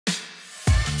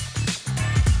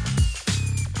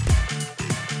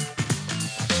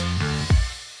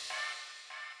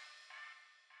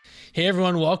Hey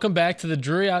everyone, welcome back to the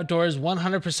Drury Outdoors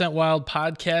 100% Wild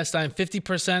podcast. I'm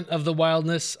 50% of the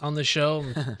wildness on the show.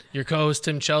 Your co-host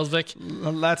Tim Chelsvik.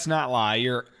 Let's not lie.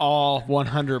 You're all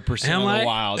 100% of the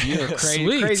wild. You're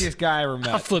the craziest guy I ever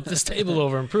met. I'll flip this table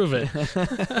over and prove it.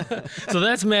 So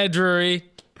that's Matt Drury.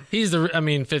 He's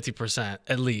 50%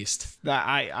 at least.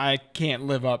 I can't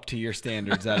live up to your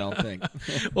standards, I don't think.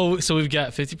 Well, so we've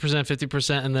got 50%,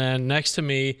 50%, and then next to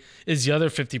me is the other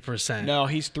 50%. No,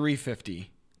 he's 350.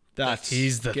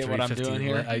 He's the get 350. What I'm doing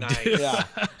here? I nice. do. Yeah.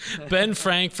 Ben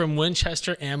Frank from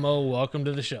Winchester Ammo, welcome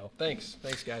to the show. Thanks,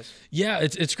 guys. Yeah,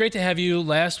 it's great to have you.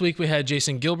 Last week we had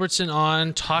Jason Gilbertson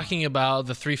on talking about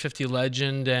the 350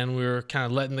 Legend, and we were kind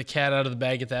of letting the cat out of the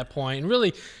bag at that point. And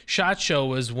really, SHOT Show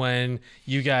was when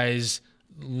you guys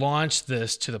launched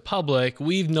this to the public.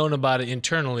 We've known about it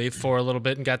internally for a little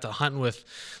bit and got to hunt with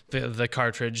the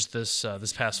cartridge this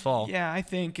past fall. Yeah, I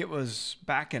think it was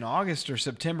back in August or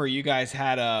September. You guys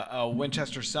had a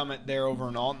Winchester Summit there over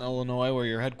in Alton, Illinois, where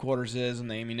your headquarters is on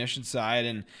the ammunition side,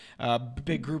 and a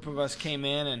big group of us came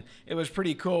in, and it was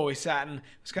pretty cool. We sat in, it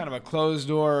was kind of a closed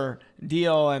door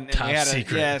deal, and we had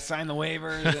to sign the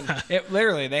waivers, and it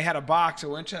literally, they had a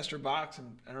Winchester box,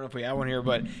 and I don't know if we have one here,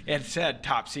 but it said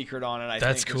top secret on it, I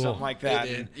That's think, cool. or something like that.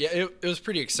 It was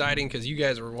pretty exciting because you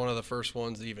guys were one of the first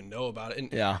ones to even know about it.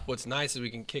 And yeah. What's nice is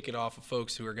we can kick it off of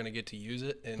folks who are going to get to use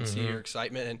it and see your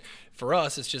excitement. And for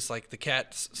us, it's just like the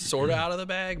cat's sort of out of the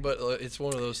bag, but it's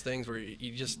one of those things where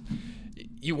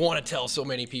you want to tell so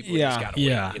many people. Yeah. You just gotta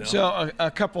wait, you know? So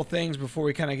a couple things before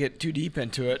we kind of get too deep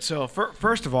into it. So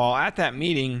first of all, at that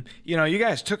meeting, you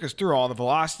guys took us through all the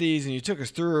velocities, and you took us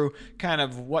through kind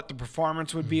of what the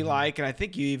performance would be like. And I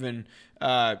think you even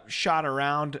shot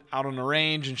around out on the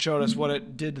range and showed us what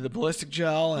it did to the ballistic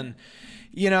gel. And,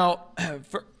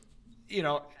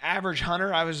 average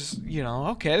hunter, I was,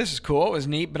 okay, this is cool. It was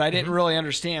neat, but I didn't really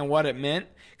understand what it meant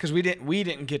because we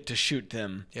didn't get to shoot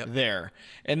them there.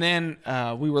 And then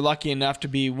we were lucky enough to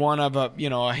be one of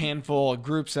a handful of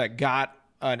groups that got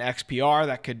an XPR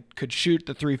that could shoot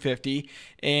the 350,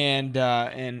 and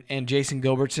Jason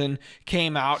Gilbertson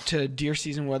came out to deer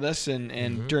season with us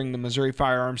and during the Missouri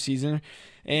firearm season,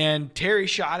 and Terry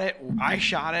shot it, I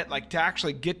shot it, like to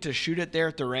actually get to shoot it there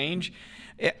at the range.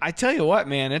 I tell you what,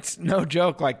 man, it's no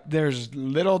joke. Like, there's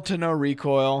little to no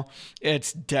recoil.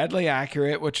 It's deadly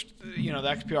accurate, which, the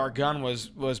XPR gun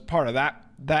was part of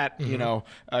that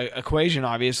equation,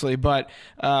 obviously. But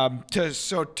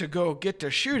to go get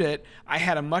to shoot it, I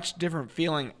had a much different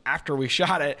feeling after we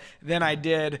shot it than I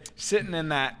did sitting in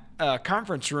that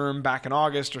conference room back in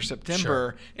August or September.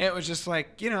 Sure. And it was just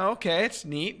like, okay, it's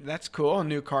neat, that's cool, a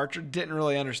new cartridge. Didn't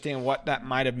really understand what that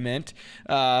might have meant,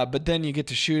 but then you get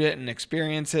to shoot it and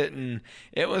experience it, and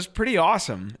it was pretty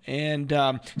awesome. And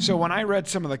so when I read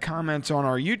some of the comments on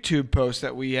our YouTube post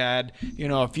that we had,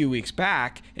 a few weeks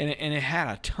back, and it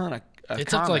had a ton of it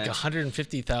comments. took like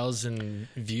 150,000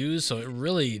 views, so it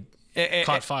really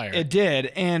caught fire. It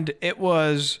did, and it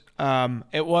was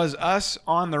us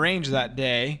on the range that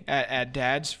day at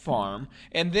Dad's farm,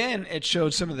 and then it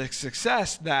showed some of the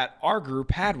success that our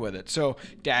group had with it. So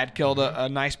Dad killed a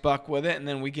nice buck with it, and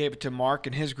then we gave it to Mark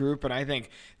and his group, and I think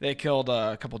they killed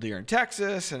a couple deer in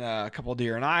Texas and a couple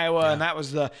deer in Iowa, and that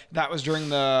was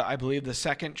during I believe the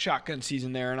second shotgun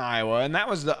season there in Iowa. And that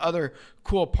was the other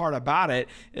cool part about it,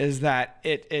 is that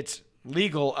it's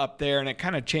legal up there, and it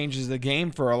kind of changes the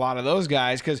game for a lot of those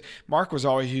guys, because Mark was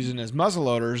always using his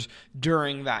muzzleloaders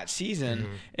during that season,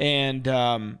 and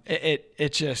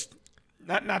it just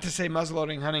not to say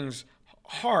muzzleloading hunting's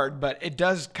hard, but it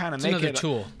does kind of make it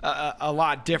a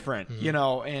lot different,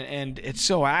 and it's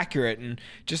so accurate, and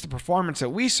just the performance that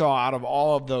we saw out of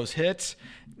all of those hits,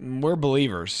 we're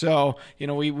believers. So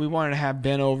we wanted to have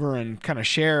Ben over and kind of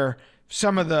share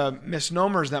some of the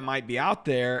misnomers that might be out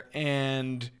there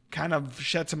and kind of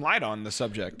shed some light on the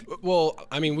subject. Well,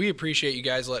 I mean, we appreciate you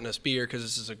guys letting us be here, because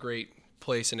this is a great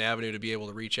place and avenue to be able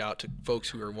to reach out to folks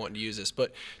who are wanting to use this.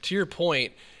 But to your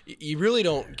point, you really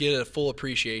don't get a full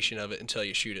appreciation of it until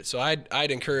you shoot it. So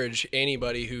I'd encourage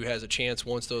anybody who has a chance,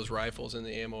 once those rifles and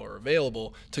the ammo are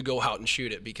available, to go out and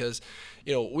shoot it, because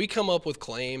we come up with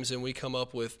claims, and we come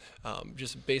up with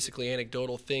just basically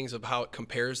anecdotal things of how it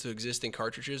compares to existing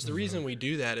cartridges. The reason we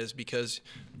do that is because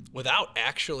without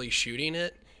actually shooting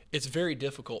it, it's very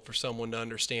difficult for someone to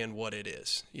understand what it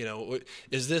is. You know,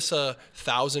 is this a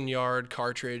 1,000-yard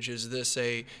cartridge? Is this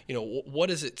a, you know, what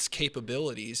is its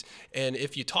capabilities? And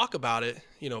if you talk about it,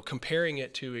 you know, comparing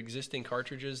it to existing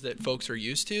cartridges that folks are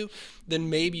used to, then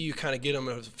maybe you kind of get them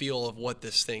a feel of what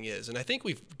this thing is. And I think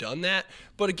we've done that.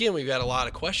 But again, we've got a lot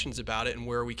of questions about it and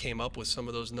where we came up with some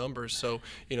of those numbers. So,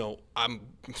 you know, I'm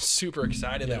super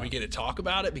excited that we get to talk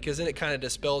about it, because then it kind of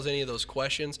dispels any of those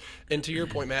questions. And to your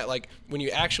point, Matt, like when you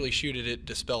actually shoot it, it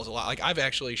dispels a lot. Like I've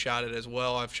actually shot it as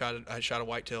well. I shot a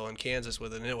whitetail in Kansas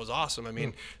with it, and it was awesome. I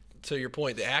mean, to your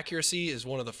point, the accuracy is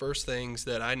one of the first things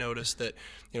that I noticed, that,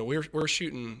 you know, we're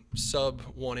shooting sub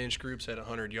 1-inch groups at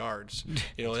 100 yards.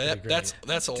 You know,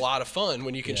 that's a lot of fun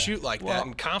when you can shoot like that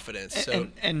in confidence. So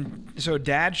and so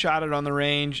Dad shot it on the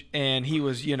range, and he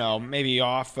was, you know, maybe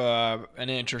off an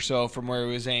inch or so from where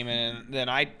he was aiming. And then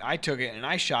I took it and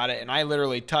I shot it, and I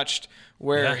literally touched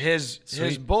where his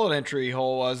bullet entry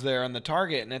hole was there on the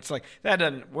target, and it's like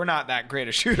we're not that great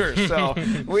of shooters. So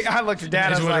I looked at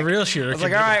Dad, I was like, a real shooter, all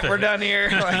right, we're done here.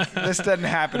 Like, this doesn't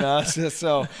happen to us.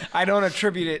 So I don't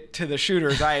attribute it to the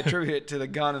shooters. I attribute it to the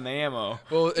gun and the ammo.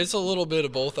 Well, it's a little bit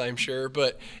of both, I'm sure.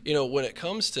 But, you know, when it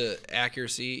comes to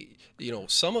accuracy, you know,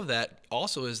 some of that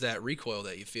also is that recoil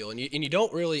that you feel, and you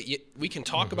don't really. We can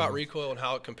talk about recoil and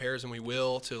how it compares, and we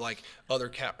will, to like other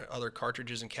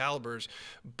cartridges and calibers.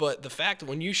 But the fact that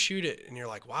when you shoot it and you're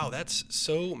like, wow, that's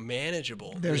so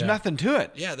manageable. There's nothing to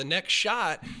it. Yeah, the next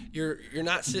shot, you're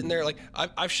not sitting there like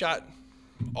I've shot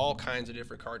all kinds of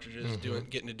different cartridges,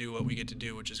 getting to do what we get to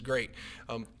do, which is great.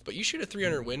 But you shoot a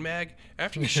 300 Win Mag,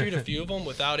 after you shoot a few of them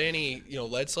without any, you know,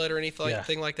 lead sled or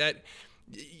anything like that,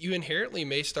 you inherently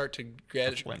may start to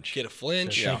get a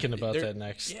flinch. Thinking about that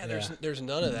next. Yeah, there's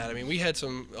none of that. I mean, we had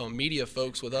some media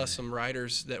folks with us, some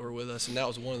writers that were with us, and that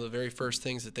was one of the very first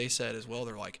things that they said as well.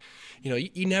 They're like, you know,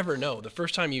 you never know. The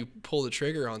first time you pull the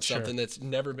trigger on something that's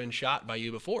never been shot by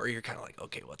you before, you're kind of like,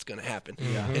 okay, what's going to happen?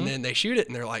 And then they shoot it,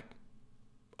 and they're like,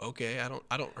 okay,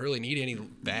 I don't really need any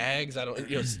bags. I don't,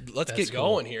 you know, let's get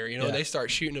going here. You know, and they start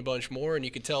shooting a bunch more, and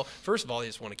you can tell, first of all, they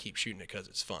just want to keep shooting it because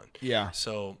it's fun. Yeah.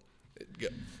 So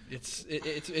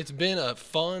it's been a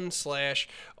fun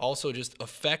 / also just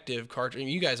effective cartridge. I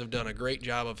mean, you guys have done a great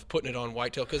job of putting it on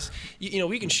whitetail, because you know,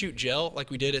 we can shoot gel like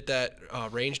we did at that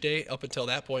range day. Up until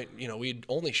that point, you know, we'd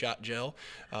only shot gel.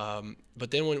 But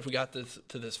then when we got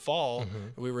to this fall,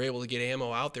 we were able to get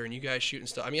ammo out there, and you guys shooting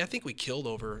stuff. I mean, I think we killed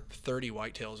over 30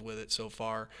 whitetails with it so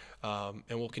far, and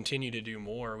we'll continue to do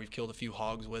more. We've killed a few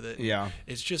hogs with it. Yeah,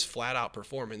 it's just flat out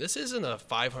performing. This isn't a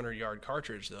 500-yard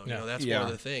cartridge, though. You know, that's one of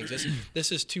the things.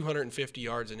 This is 250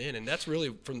 yards and in, and that's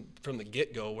really from the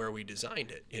get-go where we designed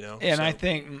it. You know, and I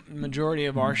think majority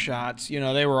of our shots, you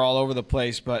know, they were all over the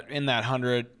place, but in that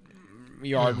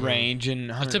 100-yard range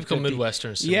and a typical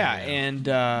Midwestern scenario.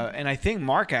 Yeah, and I think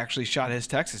Mark actually shot his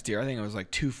Texas deer. I think it was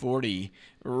like 240,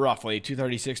 roughly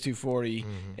 236, 240,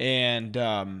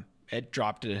 and it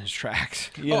dropped it in his tracks.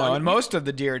 You know, and most of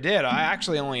the deer did. I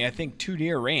think 2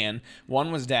 deer ran.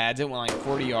 One was Dad's. It went like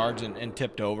 40 yards and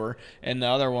tipped over, and the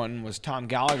other one was Tom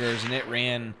Gallagher's, and it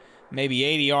ran maybe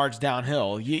 80 yards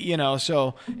downhill. You know,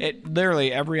 so it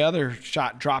literally every other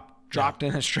shot dropped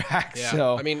in his tracks. Yeah.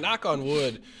 So I mean, knock on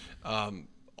wood.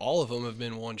 All of them have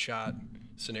been one-shot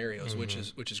scenarios, which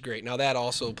is great. Now that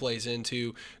also plays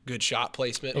into good shot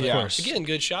placement. Of course. Again,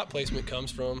 good shot placement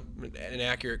comes from an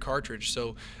accurate cartridge.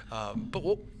 So, but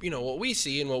what we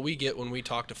see and what we get when we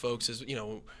talk to folks is, you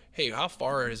know, hey, how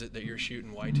far is it that you're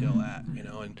shooting whitetail at? You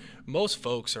know, and most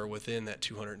folks are within that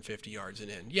 250 yards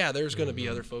and in. Yeah, there's going to be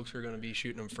other folks who are going to be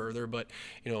shooting them further, but,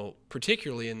 you know,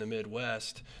 particularly in the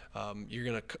Midwest, you're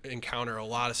going to encounter a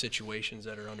lot of situations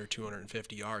that are under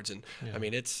 250 yards. And, I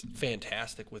mean, it's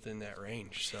fantastic within that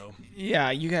range. So yeah,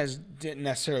 you guys didn't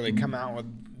necessarily come out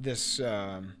with this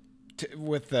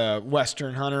with the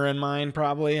Western hunter in mind,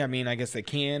 probably. I mean, I guess they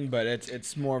can, but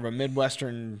it's more of a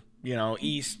Midwestern, you know,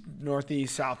 east,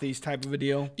 northeast, southeast type of a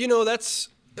deal. You know, that's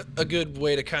a good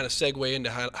way to kind of segue into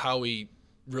how we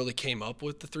really came up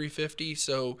with the 350.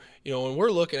 So, you know, when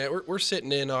we're looking at, we're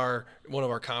sitting in one of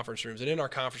our conference rooms, and in our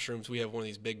conference rooms we have one of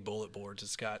these big bullet boards.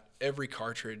 It's got every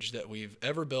cartridge that we've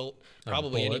ever built,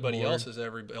 probably anybody else has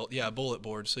ever built. Yeah, a bullet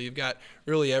board. So you've got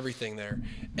really everything there,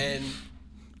 and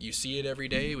you see it every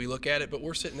day. We look at it, but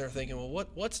we're sitting there thinking, well,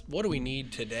 what do we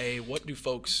need today? What do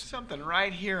folks? Something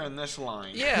right here in this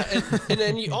line. Yeah, and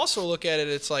then you also look at it.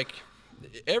 It's like,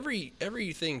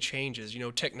 everything changes.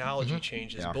 Technology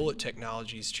changes, bullet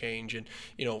technologies change, and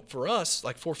for us,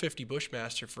 like 450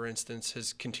 Bushmaster, for instance,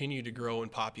 has continued to grow in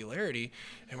popularity,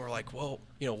 and we're like, well,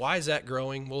 why is that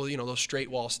growing? Well, those straight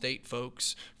wall state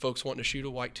folks wanting to shoot a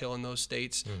whitetail in those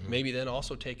states, maybe then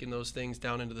also taking those things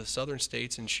down into the southern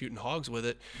states and shooting hogs with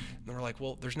it, and we're like,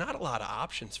 well, there's not a lot of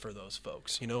options for those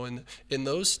folks. In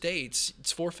those states,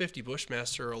 it's 450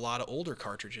 Bushmaster or a lot of older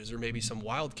cartridges or maybe some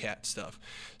Wildcat stuff.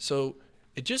 So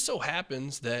it just so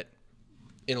happens that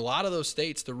in a lot of those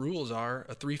states, the rules are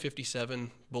a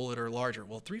 357 bullet or larger.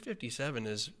 Well, 357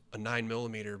 is a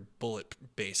 9mm bullet,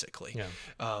 basically.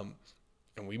 Yeah.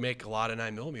 And we make a lot of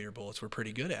 9mm bullets. We're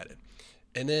pretty good at it.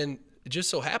 And then it just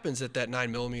so happens that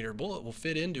 9mm bullet will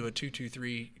fit into a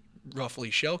 223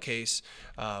 roughly shell case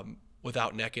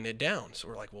without necking it down. So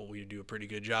we're like, well, we do a pretty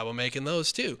good job of making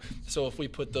those too. So if we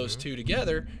put those two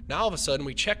together, now all of a sudden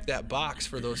we check that box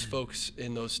for those folks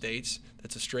in those states.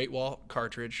 That's a straight wall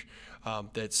cartridge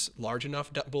that's large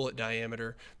enough bullet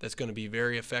diameter that's going to be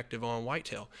very effective on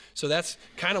whitetail. So that's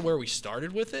kind of where we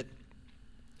started with it.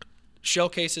 Shell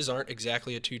cases aren't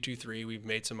exactly a 223. We've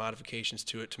made some modifications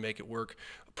to it to make it work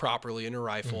properly in a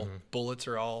rifle. Bullets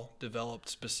are all developed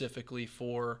specifically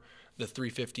for the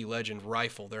 350 Legend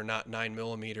rifle. They're not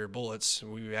 9mm bullets.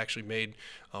 We actually made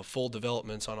full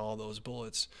developments on all those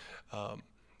bullets.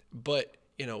 But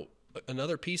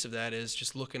another piece of that is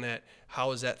just looking at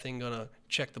how is that thing going to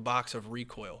check the box of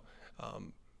recoil.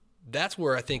 That's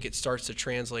where I think it starts to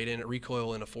translate in at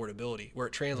recoil and affordability, where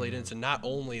it translates into not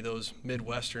only those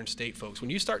Midwestern state folks. When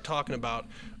you start talking about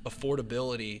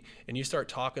affordability and you start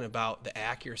talking about the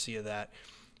accuracy of that,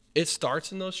 it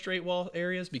starts in those straight wall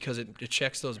areas because it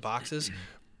checks those boxes.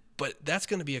 But that's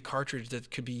going to be a cartridge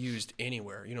that could be used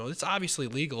anywhere. It's obviously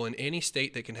legal in any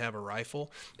state that can have a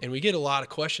rifle. And we get a lot of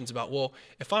questions about, well,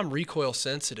 if I'm recoil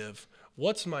sensitive,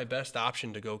 what's my best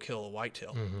option to go kill a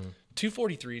whitetail?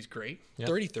 243 is great.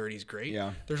 30-30 is great.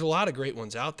 Yeah. There's a lot of great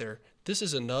ones out there. This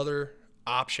is another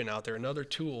option out there, another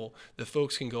tool that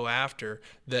folks can go after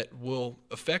that will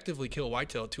effectively kill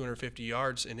whitetail at 250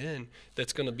 yards and in.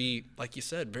 That's going to be, like you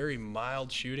said, very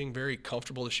mild shooting, very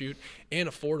comfortable to shoot, and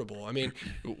affordable. I mean,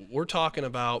 we're talking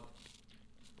about,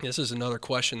 this is another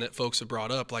question that folks have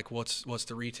brought up, like what's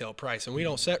the retail price? And we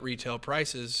don't set retail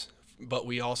prices, but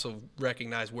we also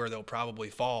recognize where they'll probably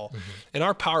fall. And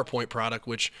our PowerPoint product,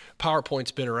 which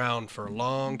PowerPoint's been around for a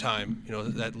long time,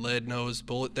 that lead nose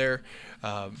bullet there,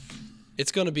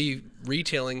 it's going to be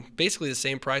retailing basically the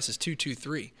same price as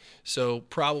 223. So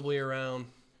probably around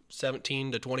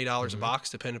 $17 to $20 a box,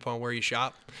 depending upon where you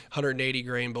shop. 180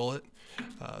 grain bullet.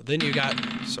 Then you got,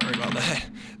 sorry about that.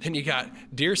 Then you got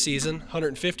deer season,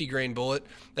 150 grain bullet.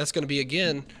 That's going to be,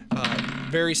 again,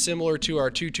 very similar to our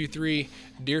 223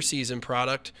 deer season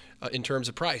product in terms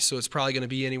of price. So it's probably going to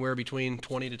be anywhere between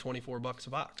 20 to 24 bucks a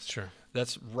box. Sure.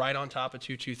 That's right on top of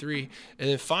 223. And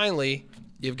then finally,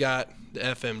 you've got the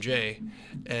FMJ.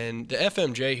 And the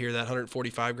FMJ here, that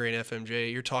 145 grain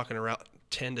FMJ, you're talking around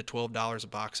 $10 to $12 a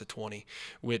box of 20,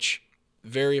 which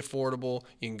very affordable.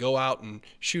 You can go out and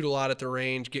shoot a lot at the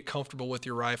range, get comfortable with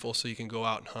your rifle so you can go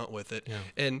out and hunt with it. Yeah.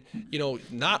 And,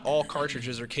 not all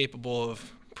cartridges are capable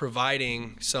of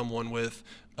providing someone with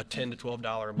a $10 to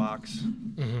 $12 a box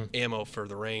ammo for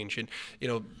the range. And,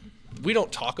 we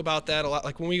don't talk about that a lot.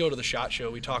 Like when we go to the SHOT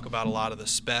Show, we talk about a lot of the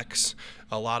specs,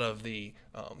 a lot of the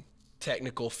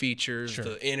technical features,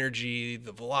 the energy,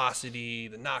 the velocity,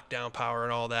 the knockdown power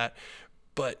and all that.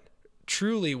 But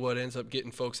truly what ends up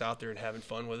getting folks out there and having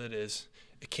fun with it is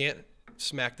it can't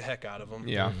smack the heck out of them.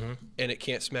 Yeah. And it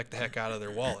can't smack the heck out of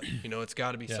their wallet. It's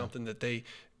got to be something that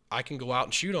I can go out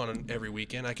and shoot on every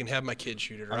weekend. I can have my kids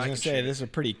shoot it. Or I was going to say, this is a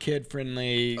pretty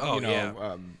kid-friendly,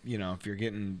 if you're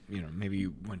getting, maybe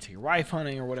you went to your wife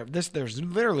hunting or whatever.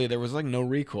 There was like no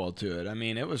recoil to it. I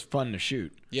mean, it was fun to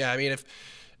shoot. Yeah, I mean,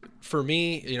 for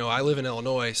me, I live in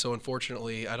Illinois, so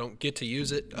unfortunately I don't get to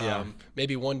use it.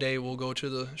 Maybe one day we'll go to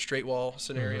the straight wall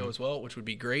scenario as well, which would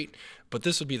be great. But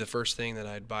this would be the first thing that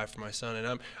I'd buy for my son.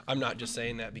 And I'm not just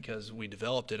saying that because we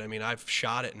developed it. I mean, I've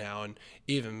shot it now, and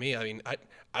even me, I mean,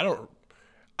 I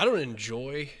don't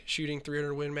enjoy shooting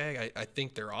 300 Win Mag. I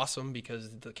think they're awesome because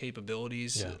the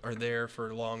capabilities are there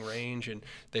for long range, and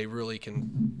they really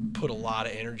can put a lot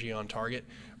of energy on target.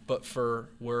 But for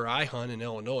where I hunt in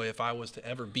Illinois, if I was to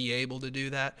ever be able to do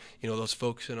that, those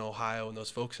folks in Ohio and those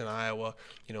folks in Iowa,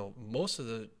 most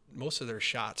of their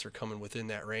shots are coming within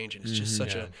that range, and it's just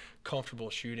such a comfortable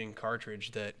shooting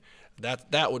cartridge that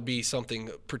would be something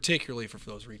particularly for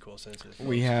those recoil sensitive folks.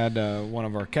 We had one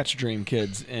of our Catch a Dream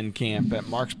kids in camp at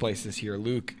Mark's place this year,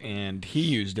 Luke, and he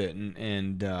used it,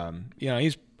 and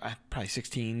he's probably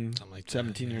 16, like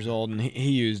 17 years old, and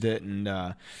he used it, and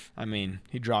I mean,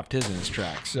 he dropped his in his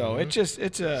tracks. So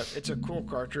it's a cool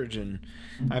cartridge, and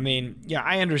I mean, yeah,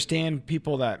 I understand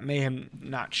people that may have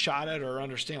not shot it or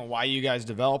understand why you guys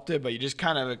developed it, but you just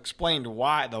kind of explained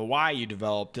why you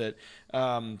developed it.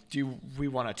 We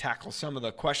want to tackle some of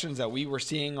the questions that we were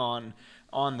seeing on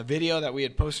the video that we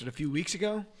had posted a few weeks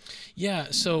ago? Yeah,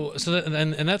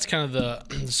 and that's kind of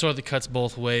the sword that cuts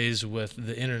both ways with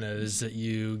the internet, is that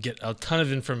you get a ton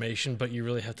of information, but you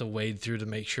really have to wade through to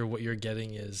make sure what you're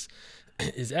getting is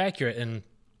accurate. And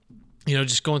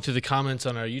just going through the comments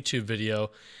on our YouTube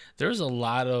video, there's a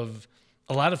lot of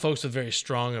folks with very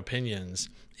strong opinions.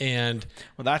 And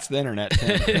well, that's the internet,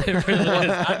 Tim. It really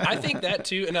is. I think that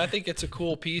too, and I think it's a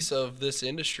cool piece of this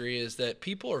industry is that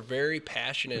people are very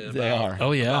passionate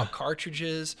about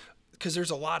cartridges, because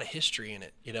there's a lot of history in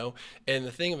it, And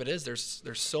the thing of it is, there's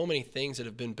so many things that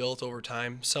have been built over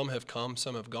time. Some have come,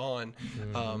 some have gone,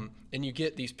 and you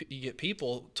get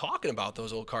people talking about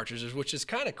those old cartridges, which is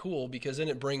kind of cool, because then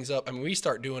it brings up. I mean, we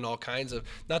start doing all kinds of,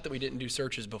 not that we didn't do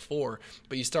searches before,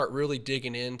 but you start really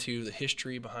digging into the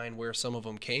history behind where some of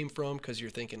them came from, because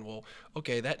you're thinking, well,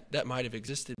 okay, that might have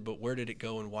existed, but where did it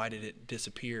go and why did it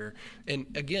disappear? And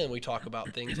again, we talk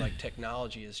about things like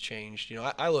technology has changed.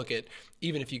 I look at,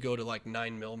 even if you go to like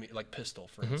 9mm, like pistol,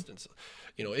 for instance,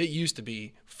 it used to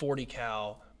be 40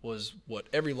 cal was what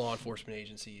every law enforcement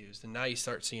agency used, and now you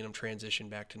start seeing them transition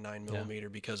back to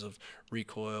 9mm because of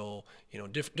recoil,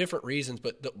 different reasons.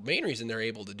 But the main reason they're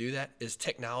able to do that is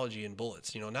technology and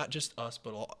bullets. Not just us,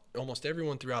 but almost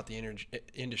everyone throughout the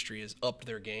industry has upped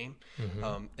their game.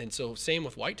 And so same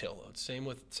with whitetail loads, same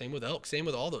with elk, same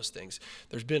with all those things.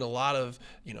 There's been a lot of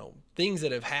things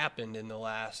that have happened in the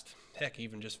last, heck,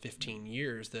 even just 15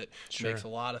 years that makes a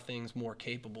lot of things more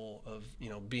capable of,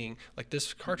 being like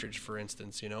this cartridge, for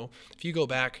instance. If you go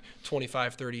back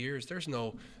 25, 30 years, there's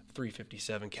no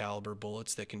 357 caliber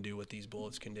bullets that can do what these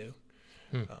bullets can do.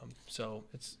 So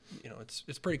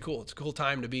it's pretty cool. It's a cool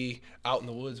time to be out in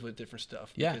the woods with different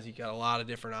stuff, because you got a lot of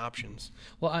different options.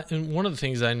 Well, and one of the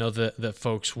things I know that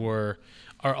folks are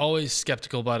always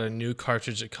skeptical about a new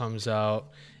cartridge that comes out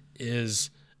is,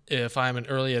 if I'm an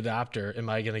early adopter, am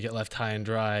I going to get left high and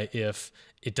dry if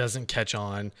it doesn't catch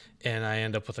on and I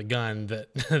end up with a gun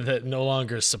that no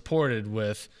longer is supported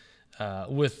with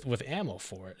ammo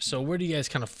for it? So where do you guys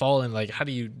kind of fall in? Like, how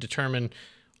do you determine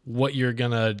what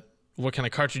kind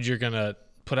of cartridge you're gonna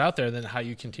put out there, and then how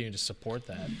you continue to support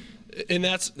that? And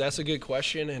that's a good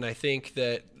question, and I think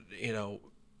that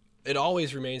it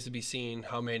always remains to be seen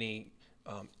how many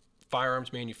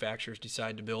firearms manufacturers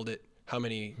decide to build it, how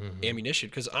many ammunition,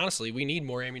 because honestly, we need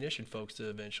more ammunition folks to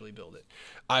eventually build it.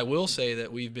 I will say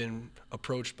that we've been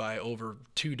approached by over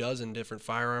 24 different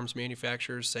firearms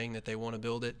manufacturers saying that they want to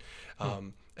build it,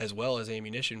 as well as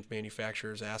ammunition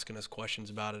manufacturers asking us questions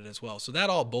about it as well. So that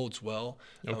all bodes well,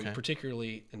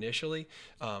 particularly initially.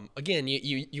 Again,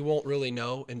 you won't really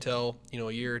know until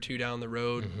a year or two down the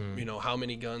road, how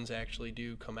many guns actually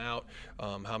do come out,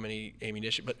 how many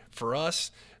ammunition. But for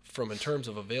us, in terms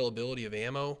of availability of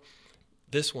ammo,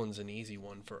 this one's an easy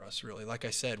one for us, really. Like I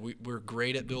said, we're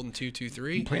great at building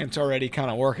 223. Plant's already kind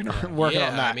of working on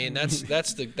that. I mean,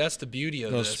 that's the beauty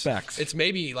of those this. specs. It's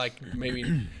maybe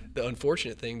the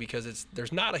unfortunate thing, because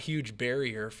there's not a huge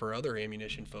barrier for other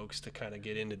ammunition folks to kind of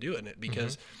get into doing it,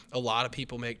 because a lot of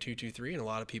people make 223 and a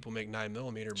lot of people make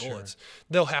 9mm bullets.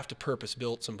 They'll have to purpose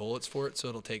build some bullets for it, so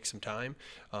it'll take some time.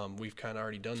 We've kind of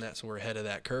already done that, so we're ahead of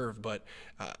that curve. But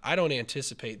I don't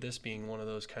anticipate this being one of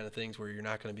those kind of things where you're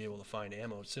not going to be able to find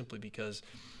ammo, simply because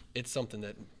it's something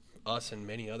that us and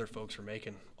many other folks are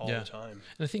making all the time.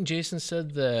 And I think Jason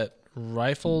said that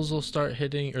rifles will start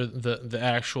hitting, or the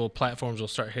actual platforms will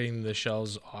start hitting the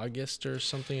shelves August or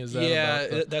something. Is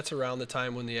that that's around the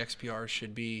time when the XPRs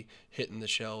should be hitting the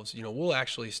shelves. We'll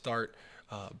actually start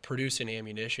producing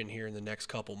ammunition here in the next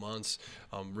couple months,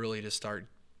 really to start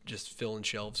just filling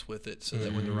shelves with it, so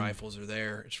that when the rifles are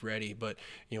there, it's ready. But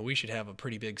we should have a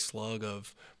pretty big slug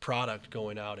of product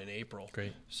going out in April.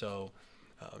 Great. So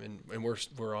and we're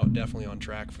definitely on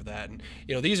track for that. And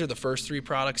these are the first three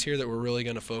products here that we're really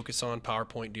going to focus on: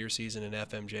 PowerPoint, Deer Season, and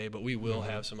FMJ. But we will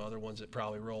have some other ones that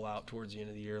probably roll out towards the end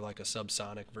of the year, like a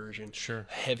subsonic version,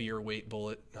 heavier weight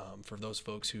bullet, for those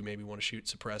folks who maybe want to shoot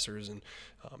suppressors, and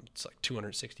it's like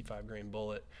 265 grain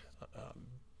bullet.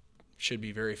 Should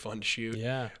be very fun to shoot.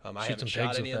 I haven't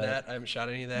shot any of that. I haven't shot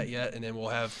any of that yet. And then we'll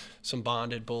have some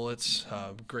bonded bullets,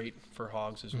 great for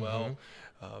hogs as well.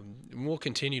 And we'll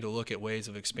continue to look at ways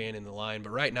of expanding the line, but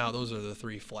right now those are the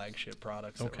 3 flagship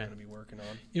products that we're going to be working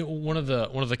on. You know, one of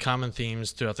the common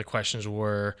themes throughout the questions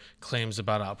were claims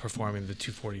about outperforming the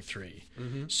 243.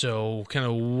 So kind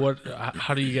of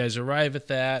how do you guys arrive at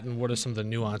that, and what are some of the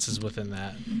nuances within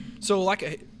that? So like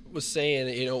I was saying,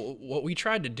 you know, what we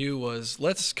tried to do was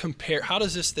let's compare, how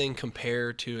does this thing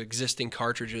compare to existing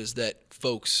cartridges that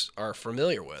folks are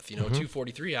familiar with? You know,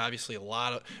 243, obviously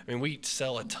we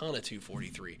sell a ton of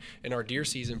 243, and our deer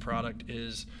season product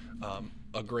is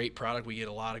a great product. We get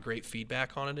a lot of great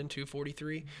feedback on it in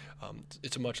 243.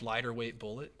 It's a much lighter weight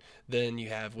bullet than you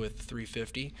have with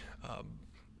 350.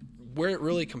 Where it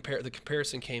really the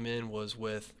comparison came in was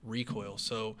with recoil.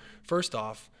 So first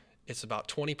off, it's about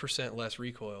 20% less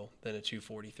recoil than a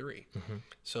 243.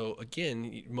 So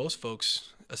again, most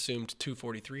folks assumed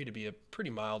 243 to be a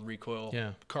pretty mild recoil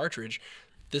cartridge.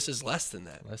 This is less than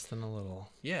that. Less than a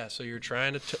little. Yeah, so you're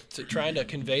trying to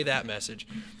convey that message.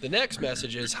 The next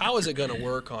message is, how is it going to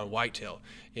work on whitetail?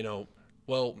 You know,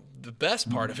 well, the best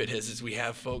part of it is we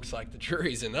have folks like the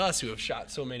juries and us who have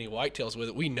shot so many whitetails with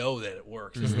it. We know that it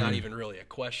works. It's not even really a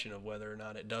question of whether or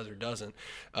not it does or doesn't.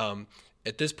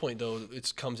 At this point, though,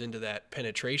 it comes into that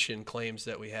penetration claims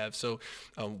that we have. So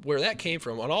where that came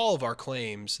from, on all of our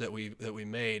claims that we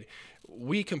made,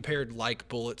 we compared like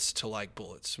bullets to like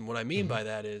bullets. And what I mean by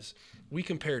that is we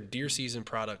compared deer season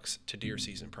products to deer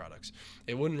season products.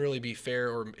 It wouldn't really be fair,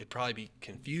 or it'd probably be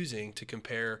confusing to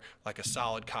compare like a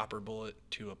solid copper bullet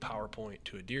to a PowerPoint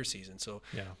to a deer season. So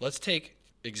let's take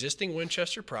existing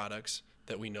Winchester products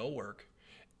that we know work,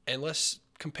 and let's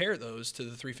compare those to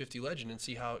the 350 Legend and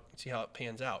see how it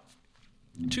pans out.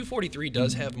 243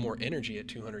 does have more energy at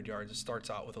 200 yards. It starts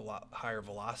out with a lot higher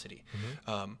velocity,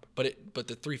 but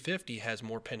the 350 has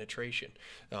more penetration.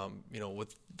 You know,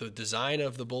 with the design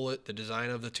of the bullet, the design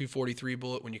of the 243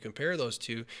 bullet, when you compare those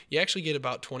two, you actually get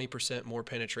about 20% more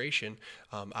penetration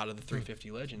out of the 350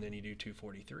 Legend than you do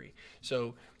 243.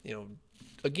 So, you know,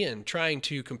 again, trying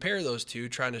to compare those two,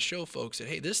 trying to show folks that,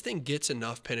 hey, this thing gets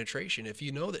enough penetration. If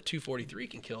you know that 243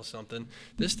 can kill something,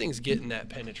 this thing's getting that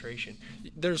penetration.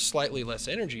 There's slightly less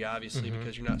energy, obviously,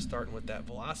 because you're not starting with that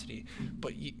velocity,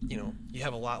 but you know, you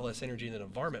have a lot less energy than a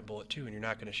varmint bullet too, and you're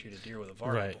not going to shoot a deer with a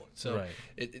varmint bullet. So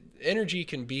energy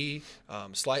can be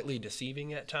slightly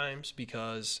deceiving at times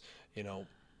because, you know,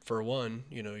 for one,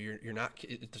 you know, you're not,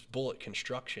 this bullet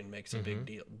construction makes a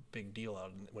big deal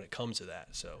out of it when it comes to that.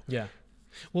 So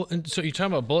Well, and so you talk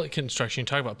about bullet construction, you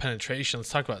talk about penetration. Let's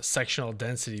talk about sectional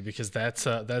density, because that's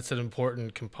an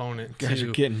important component. You guys are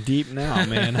getting deep now,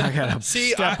 man. I gotta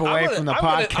step away from the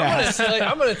podcast.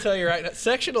 I'm gonna tell you right now,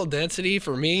 sectional density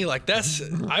for me, like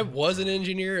I was an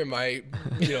engineer in my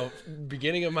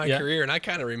beginning of my career, and I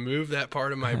kind of removed that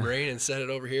part of my brain and set it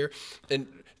over here. And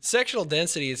sectional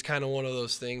density is kind of one of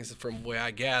those things, from the way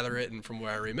I gather it and from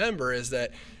where I remember, is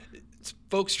that it's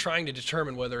folks trying to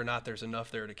determine whether or not there's enough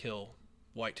there to kill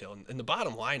whitetail. And the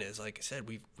bottom line is, like I said,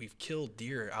 we've killed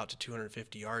deer out to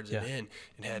 250 yards and in,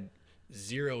 and had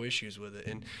zero issues with it.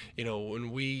 And you know,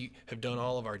 when we have done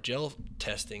all of our gel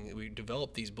testing, we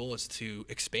developed these bullets to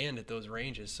expand at those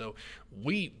ranges, so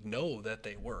we know that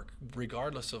they work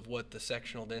regardless of what the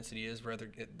sectional density is, rather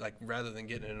than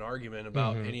getting in an argument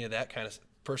about any of that kind of.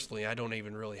 Personally, I don't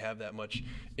even really have that much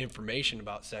information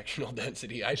about sectional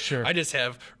density. I just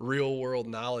have real world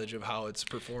knowledge of how it's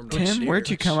performed. Tim, where'd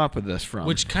you come up with this from?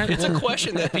 It's a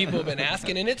question that people have been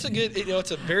asking, and it's a good,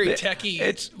 it's a very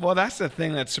techie. Well, that's the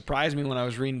thing that surprised me when I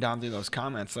was reading down through those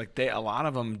comments. Like a lot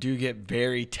of them do get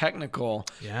very technical,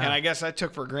 and I guess I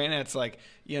took for granted. It's like,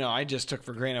 I just took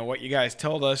for granted what you guys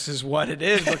told us is what it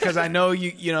is, because I know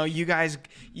you guys.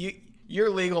 Your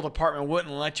legal department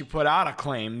wouldn't let you put out a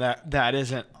claim that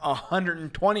isn't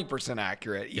 120%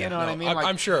 accurate. You know what I mean?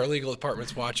 I'm sure our legal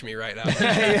department's watching me right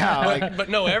now. But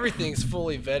no, everything's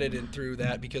fully vetted and through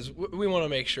that, because we want to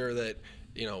make sure that,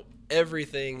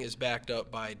 everything is backed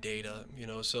up by data.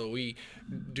 So we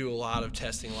do a lot of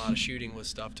testing, a lot of shooting with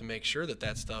stuff to make sure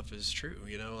that stuff is true.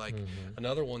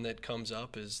 Another one that comes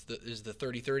up is the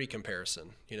 30-30 comparison.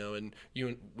 And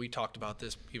we talked about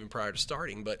this even prior to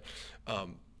starting, but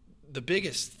the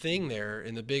biggest thing there,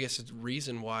 and the biggest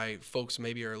reason why folks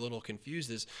maybe are a little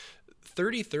confused, is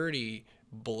 30-30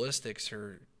 ballistics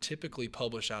are typically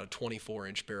published out of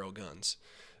 24-inch barrel guns.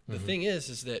 The thing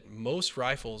is that most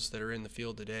rifles that are in the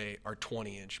field today are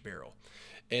 20-inch barrel.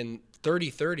 And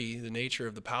 30-30, the nature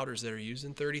of the powders that are used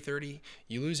in 30-30,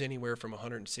 you lose anywhere from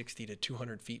 160 to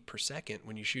 200 feet per second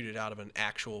when you shoot it out of an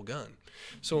actual gun.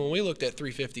 So when we looked at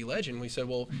 350 Legend, we said,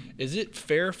 well, is it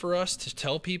fair for us to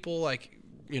tell people, like,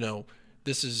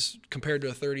 this is compared to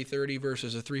a 30-30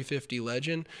 versus a 350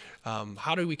 Legend.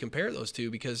 How do we compare those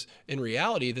two? Because in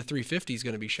reality, the 350 is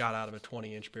going to be shot out of a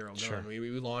 20-inch barrel gun. Sure. We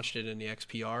launched it in the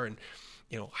XPR, and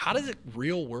how does it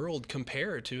real world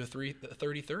compare to a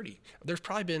 30-30? There's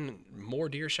probably been more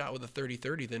deer shot with a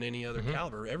 30-30 than any other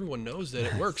caliber. Everyone knows that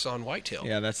it works on whitetail.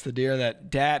 Yeah, that's the deer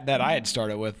that I had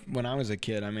started with when I was a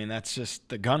kid. I mean, that's just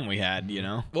the gun we had,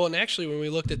 Well, and actually, when we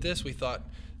looked at this, we thought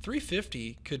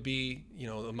 350 could be,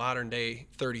 the modern day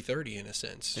 30-30 in a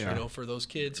sense, for those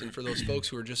kids and for those folks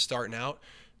who are just starting out.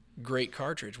 Great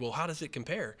cartridge. Well, how does it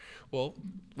compare? Well,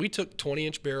 we took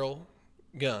 20-inch barrel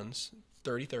guns,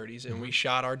 30-30s, and we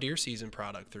shot our deer season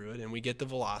product through it, and we get the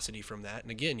velocity from that. And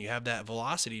again, you have that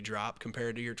velocity drop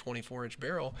compared to your 24-inch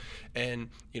barrel, and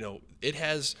it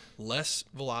has less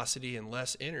velocity and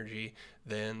less energy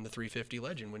than the 350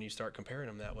 Legend when you start comparing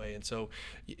them that way. And so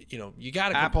you got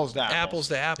to apples to apples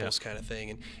kind of thing.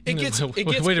 And it gets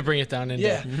way to bring it down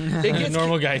into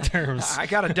normal guy terms. I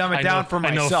got to dumb it down for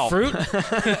myself. I know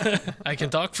fruit. I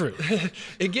can talk fruit.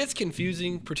 It gets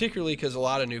confusing, particularly because a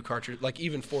lot of new cartridges, like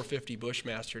even 450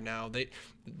 Bushmaster now,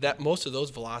 that most of those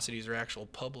velocities are actual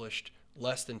published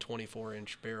less than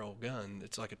 24-inch barrel gun.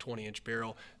 It's like a 20-inch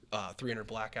barrel. 300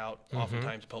 Blackout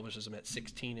oftentimes publishes them at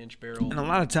 16-inch barrel. And a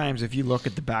lot of times, if you look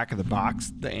at the back of the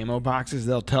box, the ammo boxes,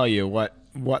 they'll tell you what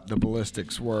the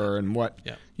ballistics were and what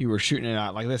you were shooting it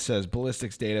at. Like this says,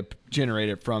 ballistics data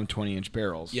generated from 20-inch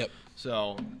barrels. Yep.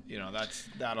 So,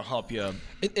 that'll help you.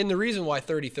 And the reason why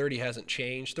 30-30 hasn't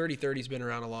changed, 30-30's been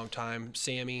around a long time.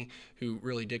 Sammy, who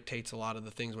really dictates a lot of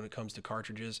the things when it comes to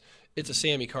cartridges, it's a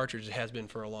Sammy cartridge. It has been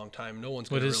for a long time. No one's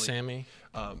going to really... What is Sammy?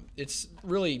 It's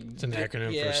really... It's an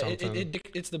acronym for something.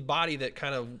 It's the body that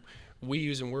kind of we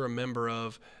use and we're a member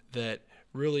of that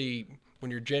really... When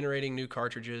you're generating new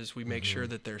cartridges, we make sure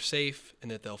that they're safe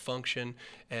and that they'll function.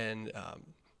 And...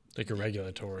 like a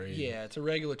regulatory. Yeah, it's a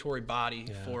regulatory body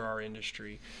for our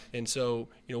industry. And so,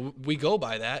 we go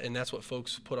by that, and that's what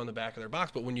folks put on the back of their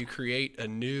box. But when you create a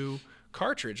new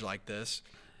cartridge like this,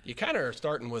 you kind of are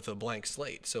starting with a blank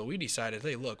slate. So we decided,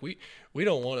 hey, look, we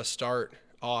don't want to start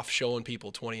off showing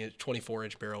people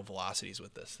 24-inch barrel velocities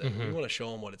with this thing. We want to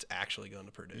show them what it's actually going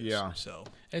to produce. Yeah. So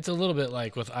it's a little bit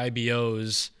like with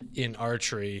IBOs in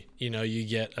archery. You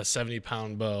get a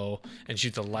 70-pound bow and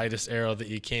shoot the lightest arrow that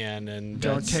you can. And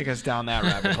don't take us down that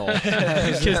rabbit hole.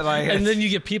 And then you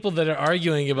get people that are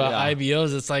arguing about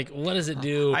IBOs. It's like, what does it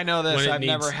do? I know this. I've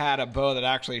never had a bow that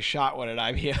actually shot what an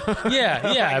IBO.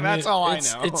 Yeah. That's all I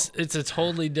know. It's a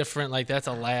totally different, like that's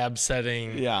a lab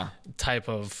setting type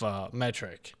of metric.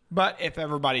 But if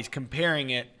everybody's comparing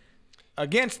it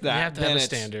against that, you have to have a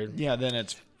standard. Yeah, then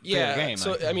it's fair game.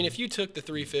 So I mean, if you took the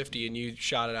 350 and you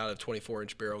shot it out of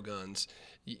 24-inch barrel guns,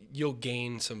 you'll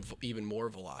gain some even more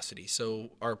velocity.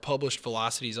 So our published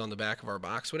velocities on the back of our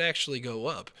box would actually go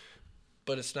up.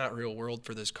 But it's not real world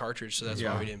for this cartridge, so that's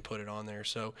why we didn't put it on there.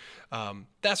 So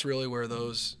that's really where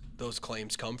those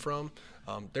claims come from.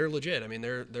 They're legit. I mean,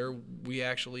 we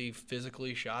actually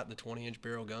physically shot the 20-inch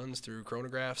barrel guns through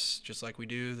chronographs, just like we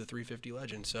do the 350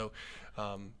 Legend. So,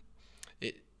 when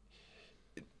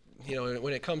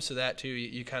it comes to that too,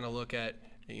 you kind of look at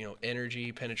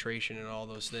energy, penetration, and all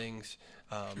those things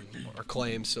are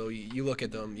claims. So you look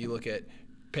at them. You look at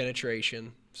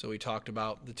penetration. So we talked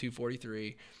about the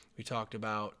 243. We talked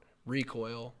about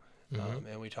recoil,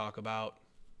 and we talk about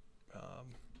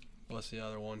what's the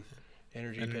other one?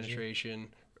 Energy, penetration,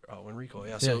 and recoil.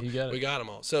 Yeah, so you got it. We got them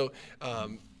all. So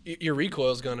your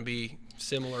recoil is going to be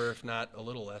similar, if not a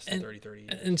little less than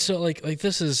 30-30. And so like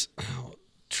this is,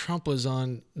 Trump was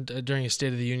on during his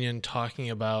State of the Union talking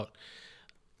about.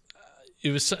 He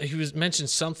was mentioned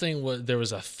something. There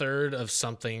was a third of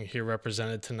something here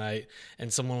represented tonight,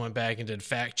 and someone went back and did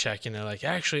fact checking. They're like,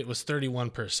 actually, it was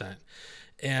 31%,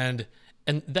 and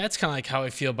that's kind of like how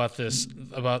I feel about this,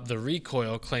 about the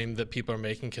recoil claim that people are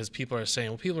making, because people are saying,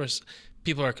 well,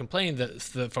 people are complaining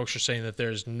that folks are saying that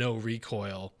there's no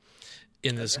recoil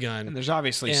in this gun. And there's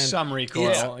obviously some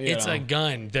recoil. It's a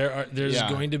gun. There's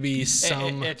going to be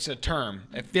some. It's a term.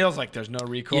 It feels like there's no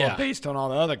recoil based on all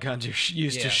the other guns you're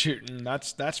used to shooting.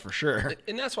 That's for sure.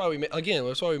 And that's why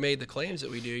that's why we made the claims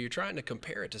that we do. You're trying to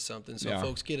compare it to something, so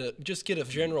folks get a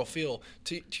general feel.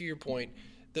 To your point,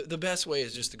 the best way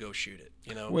is just to go shoot it.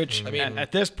 Which I mean,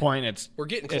 at this point, we're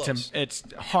getting close. It's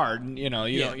hard.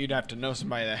 You'd have to know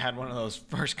somebody that had one of those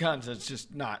first guns. It's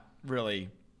just not really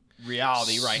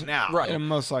reality right now. Right. It'll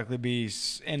most likely be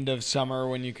end of summer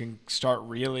when you can start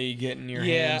really getting your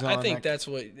hands on. I think that's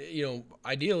what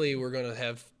ideally we're going to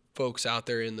have folks out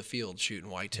there in the field shooting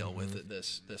whitetail with it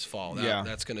this fall.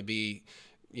 That's going to be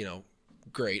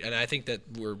great. And I think that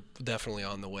we're definitely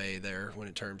on the way there when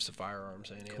it comes to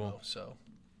firearms and ammo. So.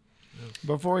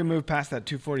 Before we move past that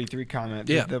 243 comment,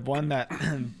 the one that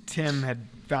Tim had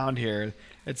found here,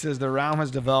 it says the round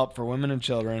was developed for women and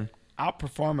children,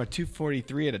 outperform a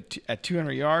 243 at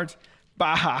 200 yards.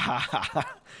 Bah!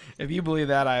 If you believe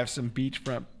that, I have some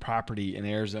beachfront property in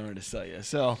Arizona to sell you.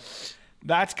 So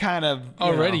that's kind of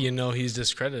already he's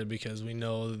discredited because we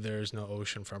know there's no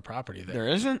oceanfront property there. There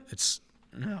isn't?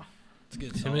 No. It's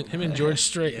good. Him and George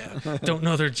Strait don't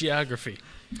know their geography.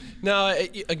 No,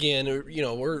 again,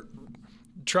 we're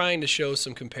trying to show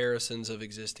some comparisons of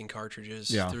existing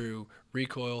cartridges through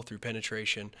recoil, through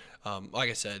penetration. Like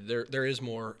I said, there is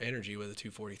more energy with a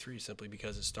 243 simply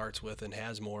because it starts with and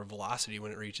has more velocity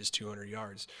when it reaches 200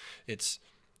 yards. Its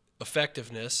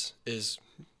effectiveness is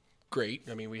great.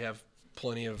 I mean, we have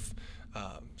plenty of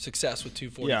success with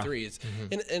 243s.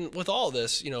 And with all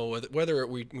this, whether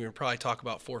we would probably talk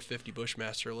about 450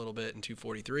 Bushmaster a little bit and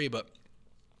 243, but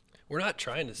we're not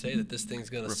trying to say that this thing's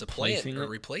going to supplant or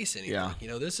replace anything.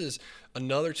 Yeah. This is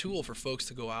another tool for folks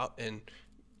to go out and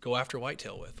go after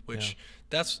whitetail with, which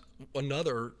that's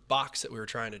another box that we were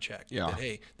trying to check. Yeah. That,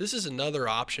 hey, this is another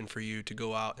option for you to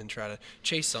go out and try to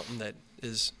chase something that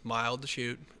is mild to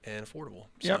shoot and affordable.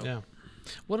 Yep. So, Yeah.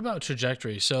 What about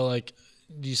trajectory? So, like,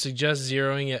 do you suggest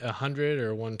zeroing at 100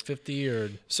 or 150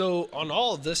 or? So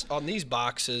on these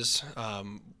boxes,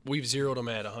 we've zeroed them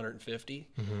at 150,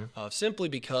 simply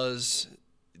because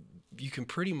you can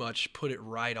pretty much put it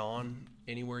right on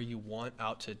anywhere you want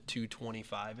out to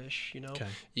 225-ish. Okay.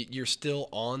 You're still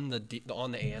on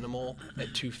the animal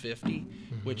at 250,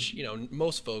 which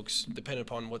most folks, depending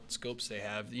upon what scopes they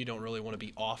have, you don't really want to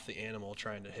be off the animal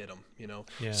trying to hit them.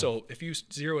 Yeah. So if you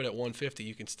zero it at 150,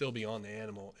 you can still be on the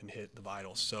animal and hit the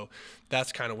vitals. So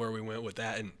that's kind of where we went with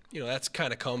that, and that's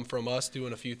kind of come from us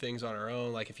doing a few things on our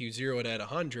own. Like if you zero it at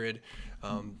 100.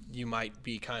 You might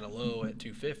be kind of low at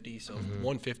 250, so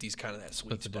 150 is kind of that sweet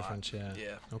That's spot. the difference, yeah.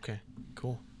 Yeah. Okay,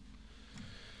 cool.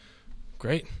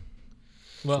 Great.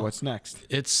 Well, So what's next?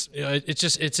 it's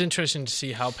it's interesting to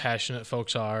see how passionate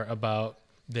folks are about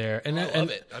their I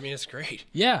love it. I mean, it's great.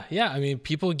 Yeah. I mean,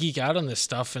 people geek out on this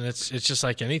stuff, and it's just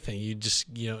like anything. You just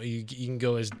you can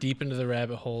go as deep into the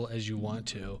rabbit hole as you want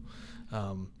to.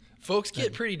 Folks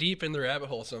get pretty deep in the rabbit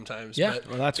hole sometimes. Yeah. But,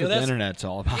 Well, that's what the internet's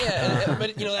all about. Yeah,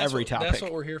 but that's Every topic. That's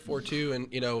what we're here for too.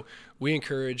 And we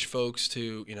encourage folks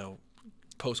to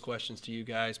post questions to you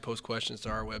guys, post questions to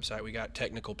our website. We got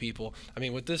technical people. I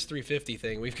mean, with this 350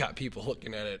 thing, we've got people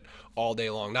looking at it all day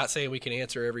long. Not saying we can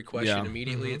answer every question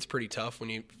immediately. It's pretty tough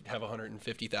when you have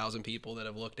 150,000 people that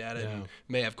have looked at it and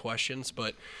may have questions,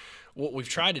 but what we've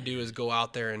tried to do is go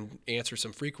out there and answer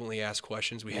some frequently asked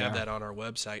questions. We have that on our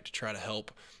website to try to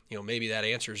help, maybe that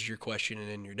answers your question and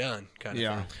then you're done kind of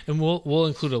thing. And we'll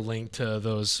include a link to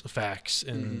those facts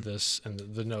in this and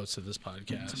the notes of this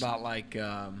podcast. It's about like,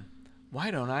 why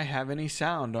don't I have any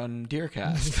sound on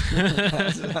DeerCast?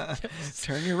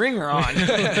 Turn your ringer on.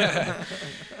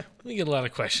 We get a lot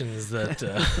of questions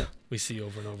that we see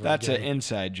over and over That's again. an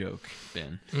inside joke,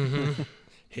 Ben.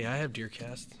 Hey, I have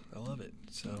DeerCast. I love it.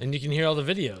 So And you can hear all the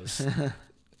videos.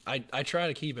 I try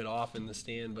to keep it off in the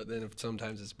stand, but then if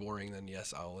sometimes it's boring, then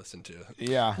yes, I'll listen to it.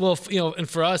 Yeah. Well, and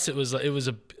for us, it was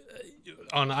a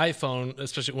on iPhone,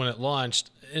 especially when it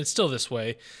launched, and it's still this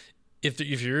way. If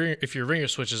your ringer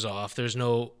switches off, there's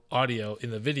no audio in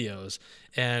the videos,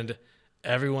 and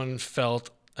everyone felt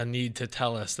a need to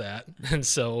tell us that, and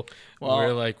so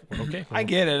we're like, okay. I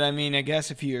get it. I mean, I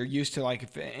guess if you're used to like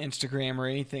if Instagram or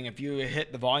anything, if you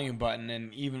hit the volume button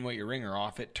and even with your ringer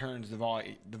off, it turns the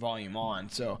volume on.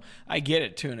 So I get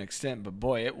it to an extent, but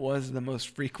boy, it was the most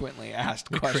frequently asked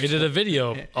question. Created a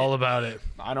video all about it.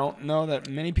 I don't know that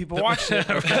many people watched it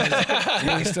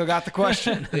because we still got the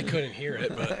question. They couldn't hear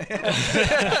it,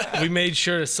 but We made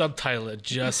sure to subtitle it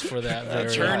just for that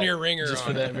very turn your ringer just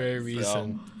on. for that very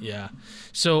reason. Yeah.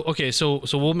 So so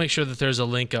we'll make sure that there's a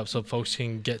link up so folks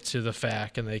can get to the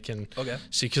FAQ and they can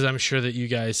see, because I'm sure that you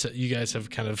guys have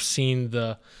kind of seen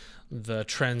the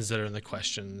trends that are in the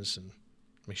questions and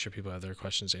make sure people have their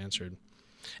questions answered.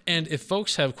 And if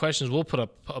folks have questions, we'll put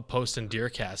up a post in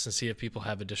DeerCast and see if people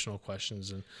have additional questions,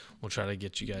 and we'll try to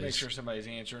get you guys. Make sure somebody's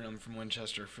answering them from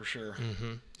Winchester for sure.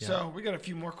 Yeah. So we got a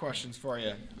few more questions for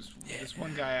you. This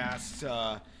one guy asked,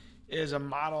 is a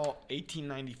model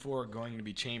 1894 going to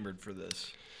be chambered for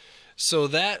this? So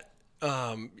that,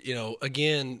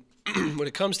 again, when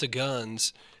it comes to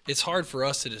guns, it's hard for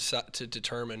us to decide, to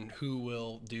determine who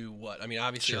will do what. I mean,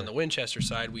 obviously on the Winchester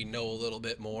side, we know a little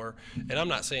bit more, and I'm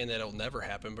not saying that it'll never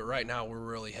happen, but right now we're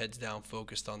really heads down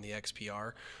focused on the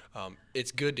XPR.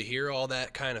 It's good to hear all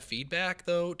that kind of feedback,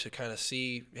 though, to kind of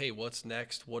see, hey, what's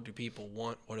next? What do people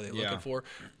want? What are they looking for?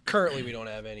 Currently, we don't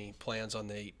have any plans on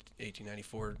the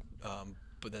 1894,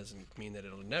 but that doesn't mean that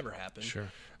it'll never happen. Sure.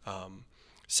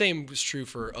 Same is true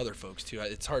for other folks too.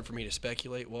 It's hard for me to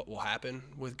speculate what will happen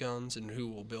with guns and who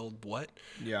will build what.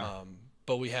 Yeah.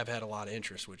 But we have had a lot of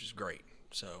interest, which is great.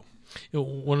 So,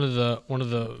 one of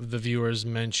the viewers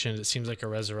mentioned it seems like a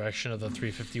resurrection of the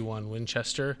 351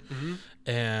 Winchester,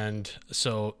 and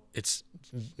so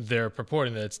they're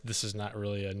purporting that this is not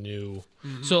really a new.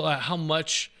 So how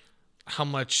much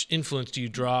influence do you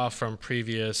draw from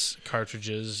previous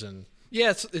cartridges and?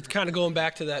 Yeah, it's kind of going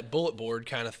back to that bullet board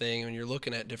kind of thing when you're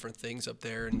looking at different things up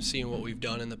there and seeing what we've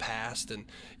done in the past and,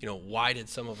 why did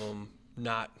some of them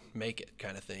not make it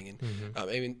kind of thing. And I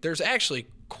mean, there's actually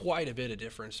quite a bit of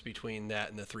difference between that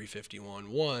and the 351.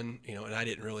 One, and I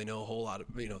didn't really know a whole lot of,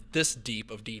 this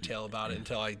deep of detail about it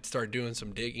until I started doing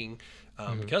some digging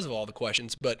because of all the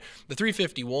questions. But the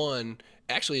 351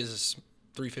 actually is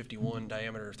a 351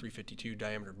 diameter, 352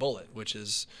 diameter bullet, which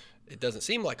is, it doesn't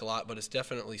seem like a lot, but it's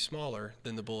definitely smaller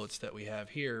than the bullets that we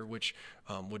have here, which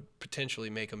would potentially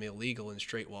make them illegal in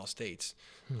straight wall states.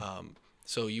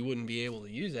 So you wouldn't be able to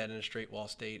use that in a straight wall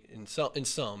state in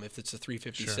some if it's a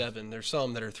 357. There's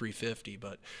some that are 350,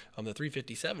 but the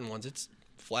 357 ones, it's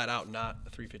flat out not a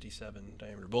 357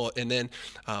 diameter bullet. And then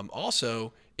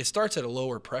also it starts at a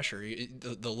lower pressure.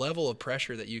 The level of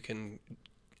pressure that you can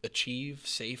achieve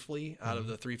safely out of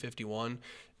the 351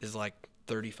 is like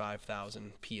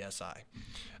 35,000 psi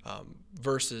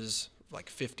versus like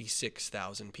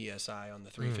 56,000 psi on the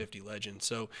 350 Legend.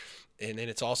 So, and then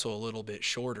it's also a little bit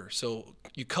shorter. So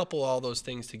you couple all those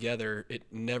things together, it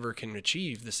never can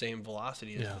achieve the same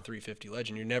velocity as the 350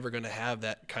 Legend. You're never going to have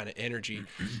that kind of energy.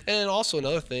 And also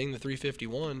another thing, the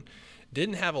 351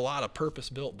 didn't have a lot of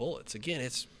purpose-built bullets. Again,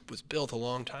 it was built a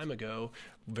long time ago,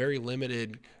 very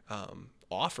limited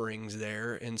offerings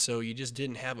there, and so you just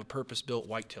didn't have a purpose-built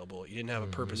whitetail bullet. You didn't have a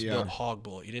purpose-built hog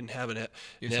bullet. You didn't have an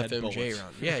FMJ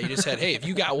round. Yeah, you just had, hey, if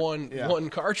you got one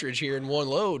cartridge here and one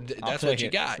load, that's what you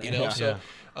got. So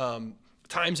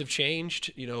times have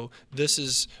changed. This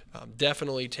is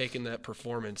definitely taken that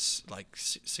performance like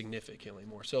significantly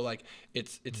more. So like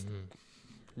it's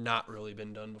not really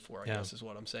been done before, I guess is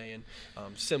what I'm saying.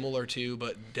 Similar to,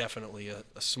 but definitely a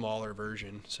smaller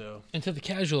version. So, and to the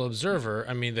casual observer,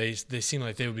 I mean, they seem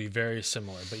like they would be very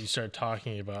similar, but you start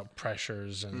talking about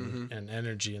pressures and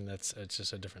energy, and it's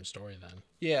just a different story then.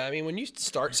 Yeah, I mean, when you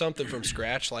start something from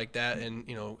scratch like that, and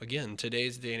again,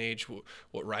 today's day and age,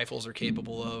 what rifles are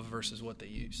capable of versus what they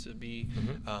used to be,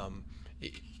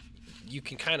 you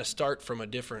can kind of start from a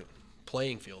different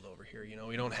playing field over here.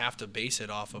 We don't have to base it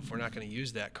off of, we're not going to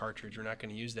use that cartridge, we're not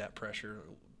going to use that pressure,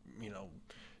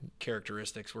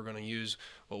 characteristics. We're going to use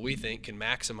what we think can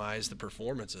maximize the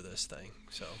performance of this thing.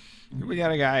 So we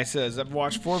got a guy who says, I've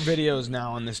watched 4 videos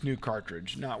now on this new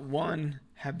cartridge. Not one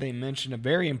have they mentioned a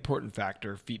very important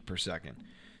factor, feet per second.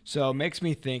 So it makes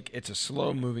me think it's a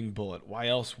slow moving bullet. Why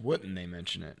else wouldn't they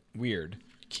mention it? Weird.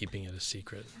 Keeping it a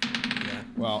secret. Yeah.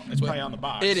 Well, it's probably on the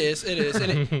box. It is,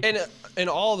 and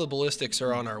all the ballistics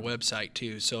are on our website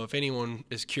too. So if anyone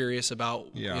is curious about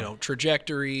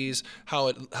trajectories, how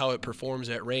it performs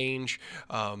at range,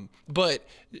 but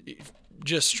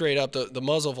just straight up the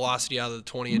muzzle velocity out of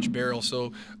the 20-inch barrel.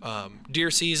 So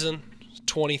deer season,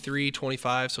 23,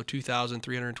 25, so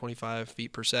 2,325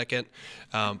 feet per second.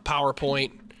 Power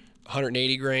point,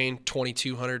 180 grain,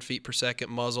 2,200 feet per second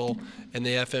muzzle, and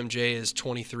the FMJ is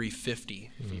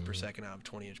 2,350 feet per second out of a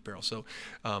 20-inch barrel. So,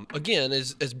 again,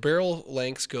 as barrel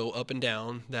lengths go up and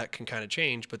down, that can kind of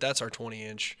change, but that's our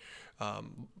 20-inch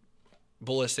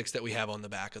ballistics that we have on the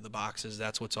back of the boxes.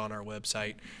 That's what's on our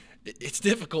website. It's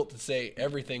difficult to say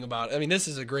everything about it. I mean, this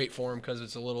is a great forum because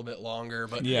it's a little bit longer,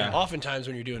 but oftentimes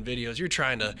when you're doing videos, you're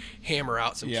trying to hammer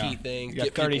out some key things,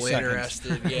 get people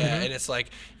interested. And it's like,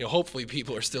 hopefully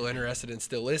people are still interested and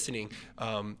still listening.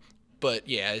 But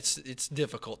yeah, it's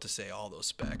difficult to say all those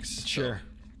specs. Sure.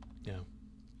 So. Yeah.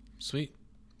 Sweet.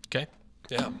 Okay.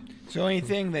 Yeah. So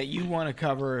anything that you want to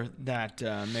cover that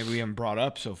maybe we haven't brought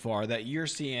up so far that you're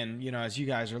seeing, as you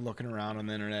guys are looking around on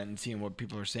the internet and seeing what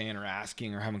people are saying or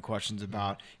asking or having questions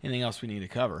about, anything else we need to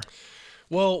cover?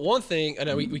 Well, one thing,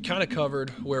 and we kind of covered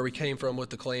where we came from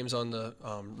with the claims on the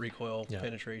recoil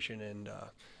penetration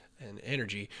and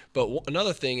energy. But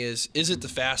another thing is it the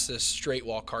fastest straight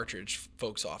wall cartridge?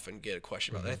 Folks often get a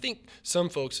question about that. I think some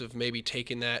folks have maybe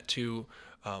taken that to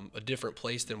a different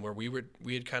place than where we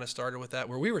had kind of started with that.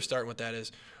 Where we were starting with that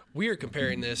is we are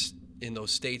comparing this in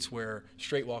those states where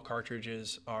straight wall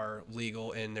cartridges are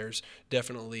legal, and there's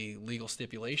definitely legal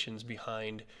stipulations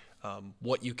behind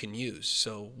what you can use.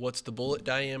 So what's the bullet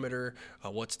diameter,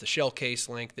 what's the shell case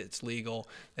length that's legal,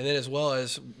 and then as well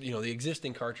as, you know, the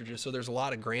existing cartridges. So there's a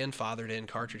lot of grandfathered in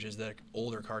cartridges, that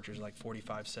older cartridges like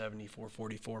 4570,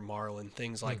 444 Marlin,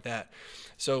 things like that.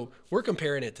 So we're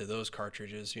comparing it to those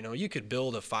cartridges. You know, you could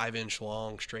build a 5-inch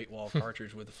long straight wall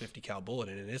cartridge with a 50 cal bullet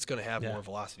in it, and it's going to have more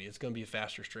velocity. It's going to be a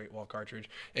faster straight wall cartridge.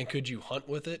 And could you hunt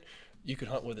with it? You could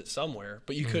hunt with it somewhere,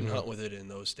 but you couldn't hunt with it in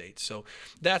those states. So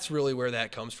that's really where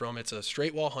that comes from. It's a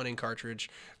straight wall hunting cartridge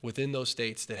within those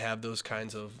states that have those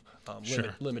kinds of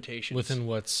limitations. Within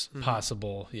what's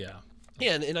possible, yeah.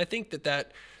 Yeah, and I think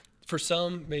that for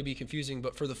some may be confusing,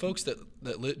 but for the folks that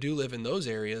do live in those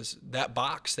areas, that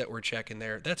box that we're checking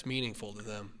there, that's meaningful to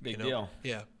them. Big deal.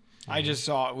 Yeah.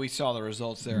 We saw the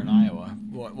results there in Iowa,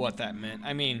 what that meant.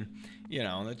 I mean, you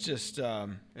know, it's just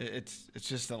it's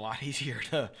just a lot easier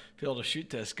to be able to shoot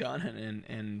this gun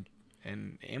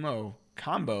and ammo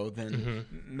combo than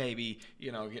maybe,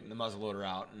 you know, getting the muzzleloader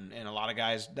out, and a lot of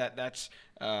guys that's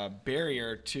a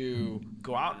barrier to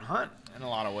go out and hunt in a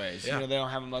lot of ways. You know, they don't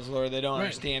have a muzzleloader, they don't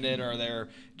understand it, or they're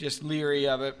just leery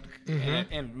of it.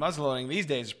 And muzzleloading these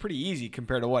days is pretty easy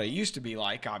compared to what it used to be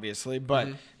like, obviously, but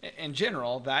in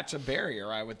general, that's a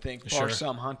barrier, I would think, for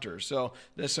some hunters. So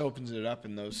this opens it up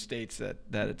in those states that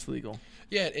it's legal.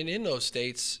 Yeah, and in those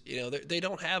states, you know, they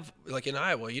don't have, like in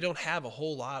Iowa, you don't have a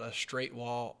whole lot of straight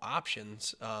wall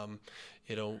options,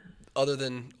 you know, other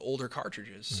than older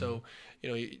cartridges. So, you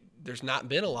know, there's not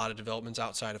been a lot of developments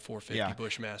outside of 450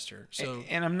 Bushmaster. So,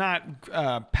 and I'm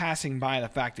not passing by the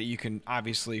fact that you can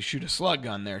obviously shoot a slug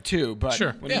gun there too. But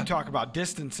when you talk about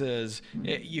distances,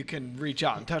 you can reach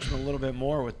out and touch them a little bit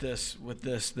more with this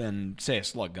than say a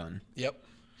slug gun. Yep.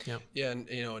 Yeah, and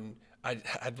you know, and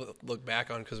I'd look back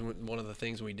on, because one of the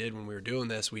things we did when we were doing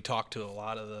this, we talked to a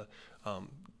lot of the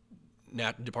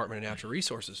Department of Natural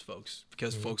Resources folks,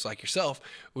 because folks like yourself,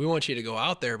 we want you to go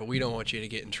out there, but we don't want you to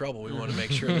get in trouble. We want to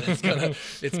make sure that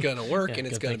it's gonna work and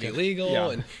it's gonna be legal.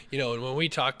 And you know, and when we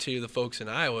talked to the folks in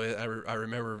Iowa, I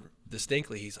remember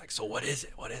distinctly, he's like, "So what is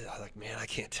it? What is it?" I was like, "Man, I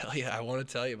can't tell you. I want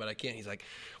to tell you, but I can't." He's like,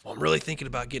 "Well, I'm really thinking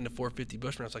about getting a 450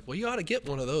 Bushman." I was like, "Well, you ought to get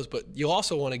one of those, but you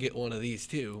also want to get one of these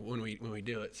too when we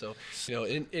do it." So, you know,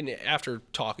 and after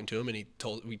talking to him, and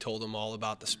we told him all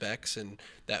about the specs, and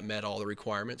that met all the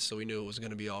requirements, so we knew it was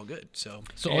going to be all good. So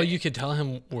all you could tell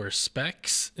him were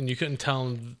specs, and you couldn't tell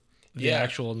him the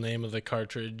actual name of the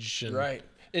cartridge. Right.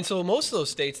 And so most of those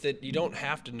states that you don't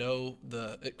have to know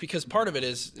because part of it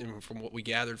is, from what we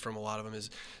gathered from a lot of them, is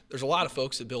there's a lot of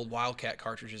folks that build Wildcat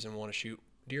cartridges and want to shoot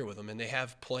deer with them, and they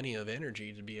have plenty of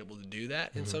energy to be able to do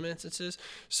that in some instances.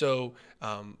 So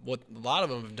what a lot of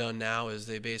them have done now is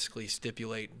they basically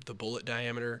stipulate the bullet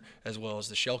diameter as well as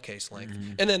the shell case length,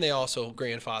 and then they also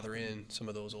grandfather in some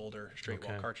of those older straight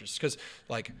wall cartridges, because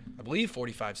like I believe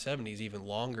 4570 is even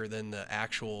longer than the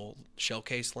actual shell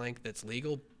case length that's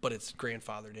legal, but it's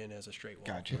grandfathered in as a straight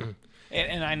wall. Gotcha.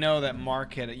 And I know that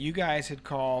Mark you guys had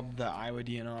called the Iowa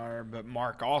DNR, but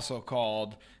Mark also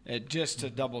called it just to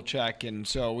double check, and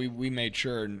so we made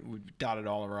sure and we dotted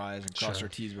all of our I's and crossed our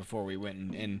T's before we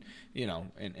went and you know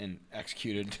and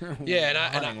executed.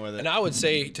 And I would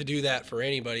say to do that for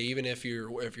anybody, even if you're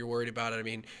worried about it. I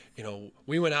mean, you know,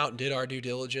 we went out and did our due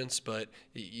diligence, but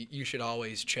you should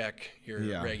always check your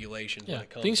regulations when it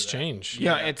comes things to that. change.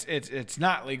 Yeah, it's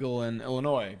not legal in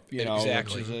Illinois, you know,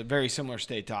 Exactly. which is a very similar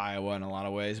state to Iowa in a lot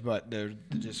of ways, but there's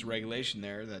just regulation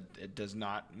there that it does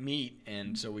not meet,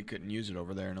 and so we couldn't use it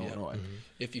over there in Illinois.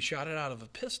 If you shot it out of a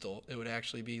pistol, it would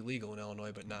actually be legal in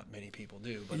Illinois, but not many people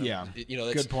do. But you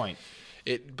know, good point.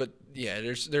 But yeah,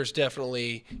 there's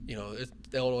definitely, you know,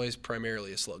 Illinois is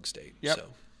primarily a slug state. Yep.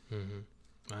 So.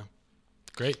 Wow,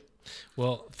 great.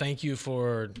 Well, thank you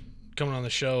for coming on the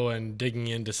show and digging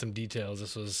into some details.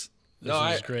 This was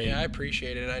great. Yeah, I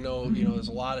appreciate it. I know, you know, there's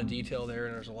a lot of detail there,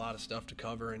 and there's a lot of stuff to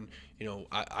cover. And you know,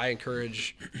 I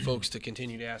encourage folks to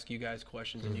continue to ask you guys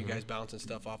questions and you guys bouncing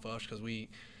stuff off us, because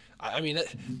I mean,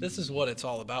 this is what it's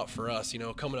all about for us. You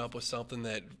know, coming up with something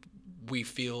that we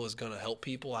feel is going to help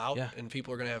people out and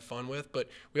people are going to have fun with, but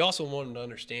we also want them to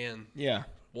understand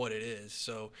what it is.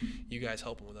 So you guys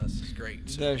helping with us is great.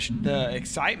 So. The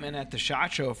excitement at the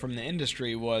SHOT Show from the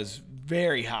industry was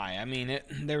very high. I mean,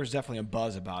 there was definitely a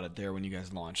buzz about it there when you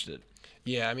guys launched it.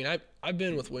 Yeah, I mean, I've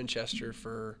been with Winchester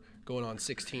for going on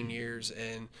 16 years,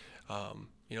 and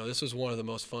this was one of the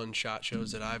most fun SHOT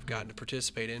Shows that I've gotten to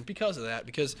participate in because of that.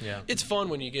 Because it's fun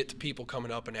when you get to people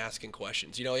coming up and asking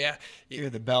questions. You're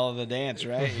the belle of the dance,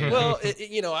 right? Well,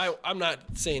 I'm not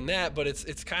saying that, but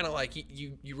it's kind of like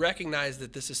you recognize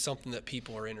that this is something that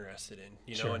people are interested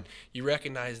in, and you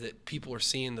recognize that people are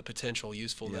seeing the potential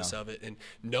usefulness of it, and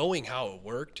knowing how it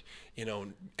worked.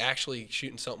 Actually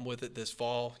shooting something with it this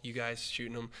fall. You guys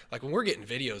shooting them, like when we're getting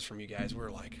videos from you guys, we're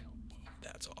like,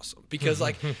 that's awesome, because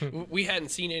like we hadn't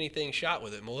seen anything shot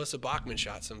with it. Melissa Bachman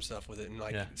shot some stuff with it, and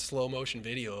like slow motion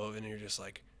video of it, and you're just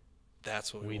like,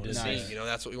 that's what we want to see.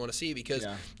 That's what we want to see, because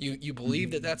you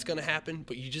believe that that's going to happen,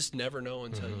 but you just never know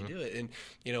until you do it. And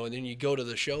and then you go to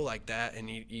the show like that, and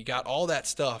you got all that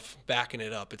stuff backing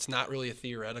it up. It's not really a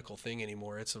theoretical thing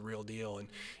anymore. It's a real deal. And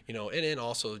and then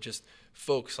also just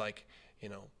folks like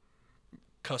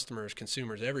customers,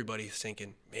 consumers, everybody's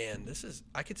thinking, man,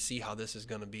 I could see how this is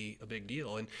going to be a big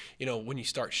deal. And when you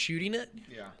start shooting it,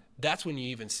 that's when you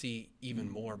even see even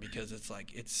more, because it's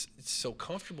like it's so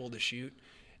comfortable to shoot,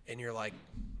 and you're like,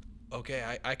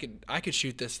 okay, I could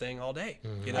shoot this thing all day.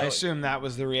 I assume that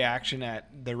was the reaction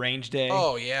at the range day.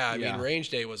 Oh yeah, I mean, range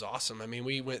day was awesome. I mean,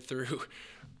 we went through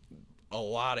a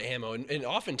lot of ammo, and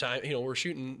oftentimes we're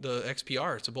shooting the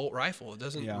XPR. It's a bolt rifle. It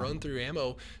doesn't run through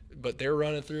ammo, but they're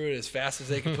running through it as fast as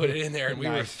they can put it in there, and we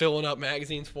were filling up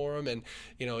magazines for them. And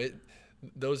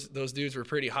those dudes were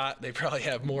pretty hot. They probably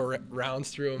have more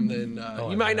rounds through them than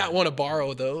you might not want to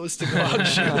borrow those to go out and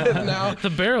shoot with now. The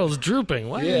barrel's drooping.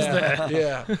 What is that?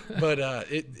 Yeah, but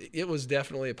it was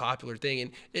definitely a popular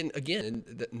thing, and again,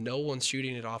 no one's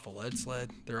shooting it off a lead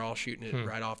sled. They're all shooting it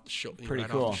right off the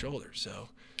shoulder. So.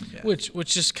 Yeah. Which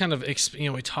just kind of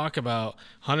we talk about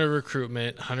hunter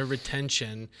recruitment, hunter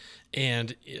retention,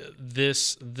 and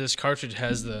this cartridge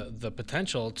has the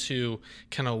potential to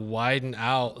kind of widen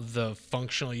out the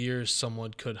functional years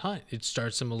someone could hunt. It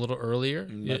starts them a little earlier,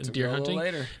 deer hunting,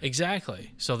 later.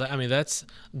 Exactly. So that's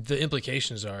the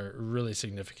implications are really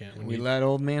significant. When we let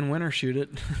old man Winter shoot it.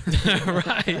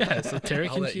 Right. Yeah. So Terry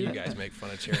I'll can let shoot. You guys make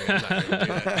fun of Terry. I'm not going to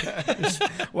do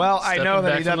that. Well, I know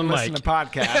that he doesn't listen to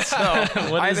podcasts,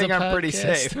 so I think I'm pretty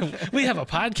safe. We have a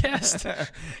podcast.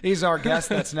 He's our guest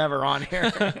that's never on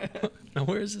here. Now,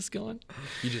 where is this going?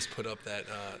 You just put up that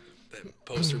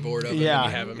poster board of him, yeah,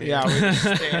 and you have him here. Yeah, we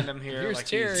just stand him here. Here's like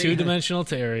Terry. Two-dimensional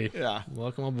Terry. Yeah.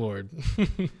 Welcome aboard.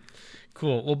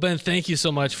 Cool. Well, Ben, thank you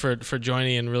so much for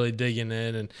joining and really digging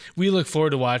in. And we look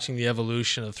forward to watching the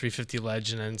evolution of 350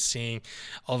 Legend and seeing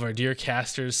all of our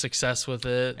DeerCasters' success with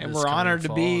it. And we're honored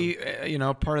to be,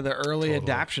 part of the early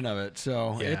adoption of it.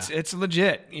 So it's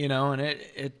legit, and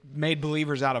it made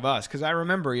believers out of us. Because I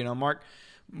remember, Mark,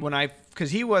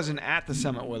 because he wasn't at the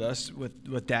summit with us,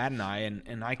 with Dad and I,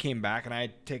 and I came back and I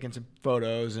had taken some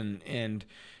photos and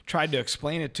tried to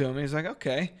explain it to him. And he's like,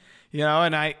 okay.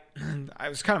 And I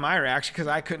was kind of my reaction, because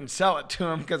I couldn't sell it to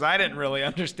him because I didn't really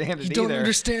understand it either. You don't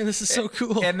understand. This is so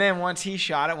cool. And then once he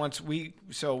shot it,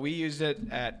 we used it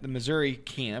at the Missouri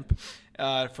camp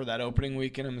for that opening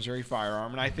weekend of Missouri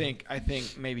Firearm. And I think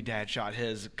maybe Dad shot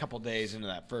his a couple days into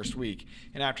that first week.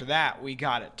 And after that, we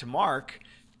got it to Mark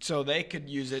so they could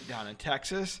use it down in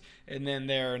Texas. And then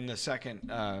there in the second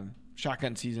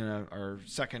shotgun season or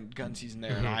second gun season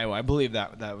there in Iowa. I believe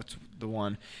that was the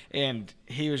one. And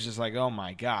he was just like, oh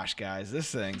my gosh, guys, this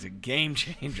thing's a game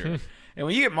changer. And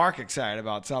when you get Mark excited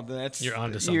about something, you're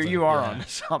onto something. You are onto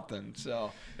something.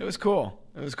 So it was cool.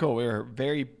 We were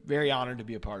very, very honored to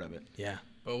be a part of it. Yeah.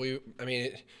 Well,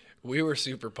 we were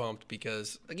super pumped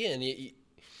because, again,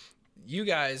 you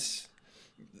guys,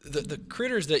 the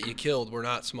critters that you killed were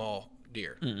not small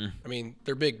deer. I mean,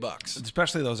 they're big bucks,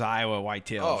 especially those Iowa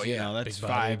whitetails. Oh yeah, that's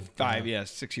five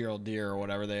 6-year-old deer or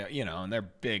whatever they, and they're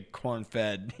big, corn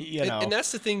fed. And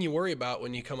that's the thing you worry about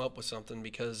when you come up with something,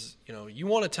 because you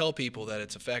want to tell people that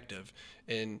it's effective,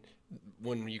 and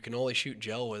when you can only shoot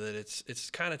gel with it, it's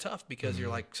kind of tough, because you're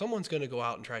like, someone's going to go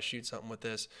out and try to shoot something with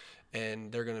this,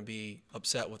 and they're going to be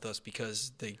upset with us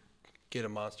because they get a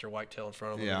monster whitetail in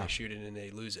front of them and they shoot it and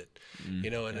they lose it,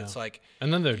 and it's like,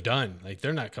 and then they're done. Like,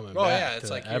 they're not coming back. Yeah, it's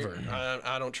like ever.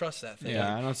 I don't trust that thing.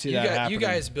 Yeah, I don't see that happening. You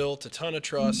guys built a ton of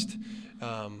trust,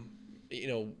 and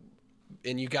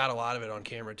you got a lot of it on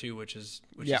camera too, which is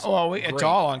it's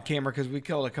all on camera, because we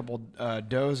killed a couple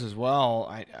does as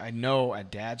well. I know at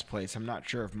Dad's place. I'm not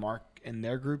sure if Mark and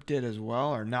their group did as well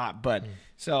or not, but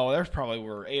so there's probably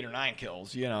were 8 or 9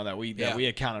 kills, that we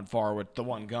accounted for with the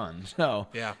one gun. So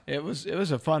it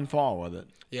was a fun fall with it.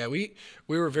 Yeah, we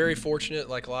were very fortunate.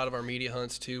 Like, a lot of our media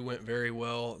hunts too went very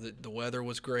well. The weather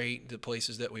was great. The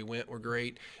places that we went were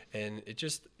great, and it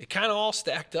kind of all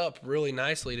stacked up really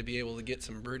nicely to be able to get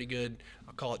some pretty good,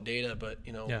 I'll call it data, but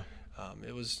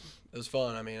it was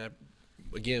fun. I mean,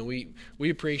 again, we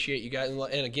appreciate you guys,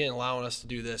 and again, allowing us to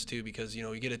do this too, because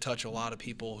you get to touch a lot of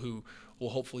people who will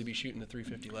hopefully be shooting the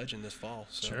 350 Legend this fall.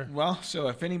 So. Sure. Well, so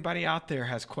if anybody out there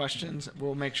has questions,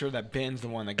 we'll make sure that Ben's the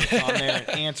one that gets on there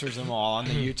and answers them all on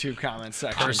the YouTube comment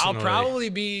section. I'll probably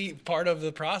be part of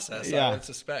the process, I would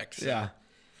suspect. So. Yeah.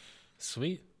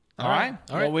 Sweet. All right.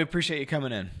 Well, we appreciate you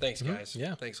coming in. Thanks, guys.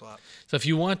 Yeah. Thanks a lot. So if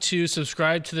you want to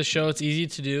subscribe to the show, it's easy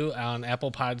to do on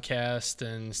Apple Podcast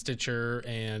and Stitcher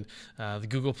and the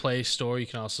Google Play Store. You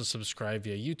can also subscribe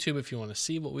via YouTube if you want to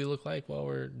see what we look like while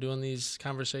we're doing these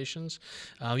conversations.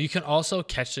 You can also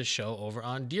catch the show over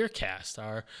on DeerCast,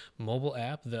 our mobile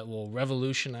app that will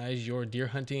revolutionize your deer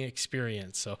hunting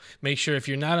experience. So make sure if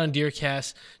you're not on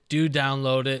DeerCast, do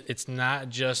download it. It's not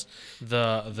just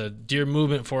the deer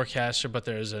movement forecaster, but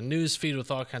there's a news feed with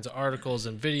all kinds of articles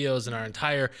and videos, and our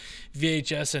entire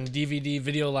VHS and DVD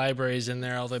video libraries in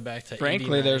there all the way back to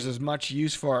Frankly, 89. there's as much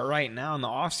use for it right now in the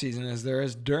off season as there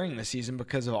is during the season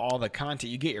because of all the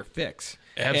content. You get your fix.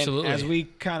 Absolutely. And as we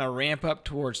kind of ramp up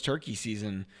towards turkey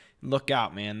season, look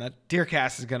out, man. That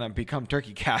DeerCast is going to become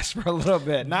TurkeyCast for a little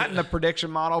bit. Not in the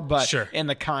prediction model, but in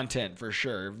the content for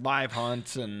sure. Live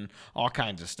hunts and all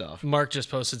kinds of stuff. Mark just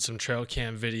posted some trail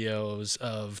cam videos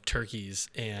of turkeys,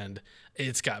 and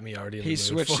it's got me already in the mood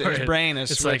switched for his it. brain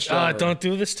has It's switched like, over. don't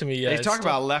do this to me yet. They talk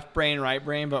about left brain, right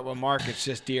brain, but with Mark, it's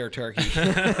just deer turkey.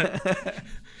 I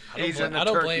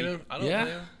don't blame him. I don't blame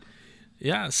him.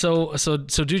 Yeah, so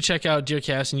do check out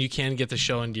DeerCast, and you can get the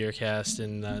show in DeerCast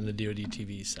in the DoD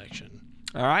TV section.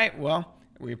 All right, well,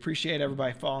 we appreciate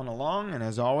everybody following along, and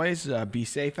as always, be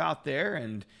safe out there,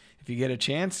 and if you get a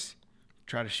chance,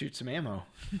 try to shoot some ammo.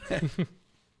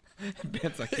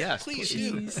 Ben's like, yes, please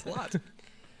do. A lot.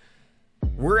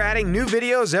 We're adding new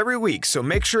videos every week, so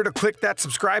make sure to click that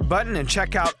subscribe button and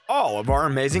check out all of our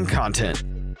amazing content.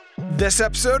 This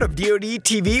episode of DoD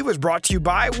TV was brought to you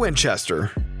by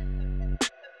Winchester.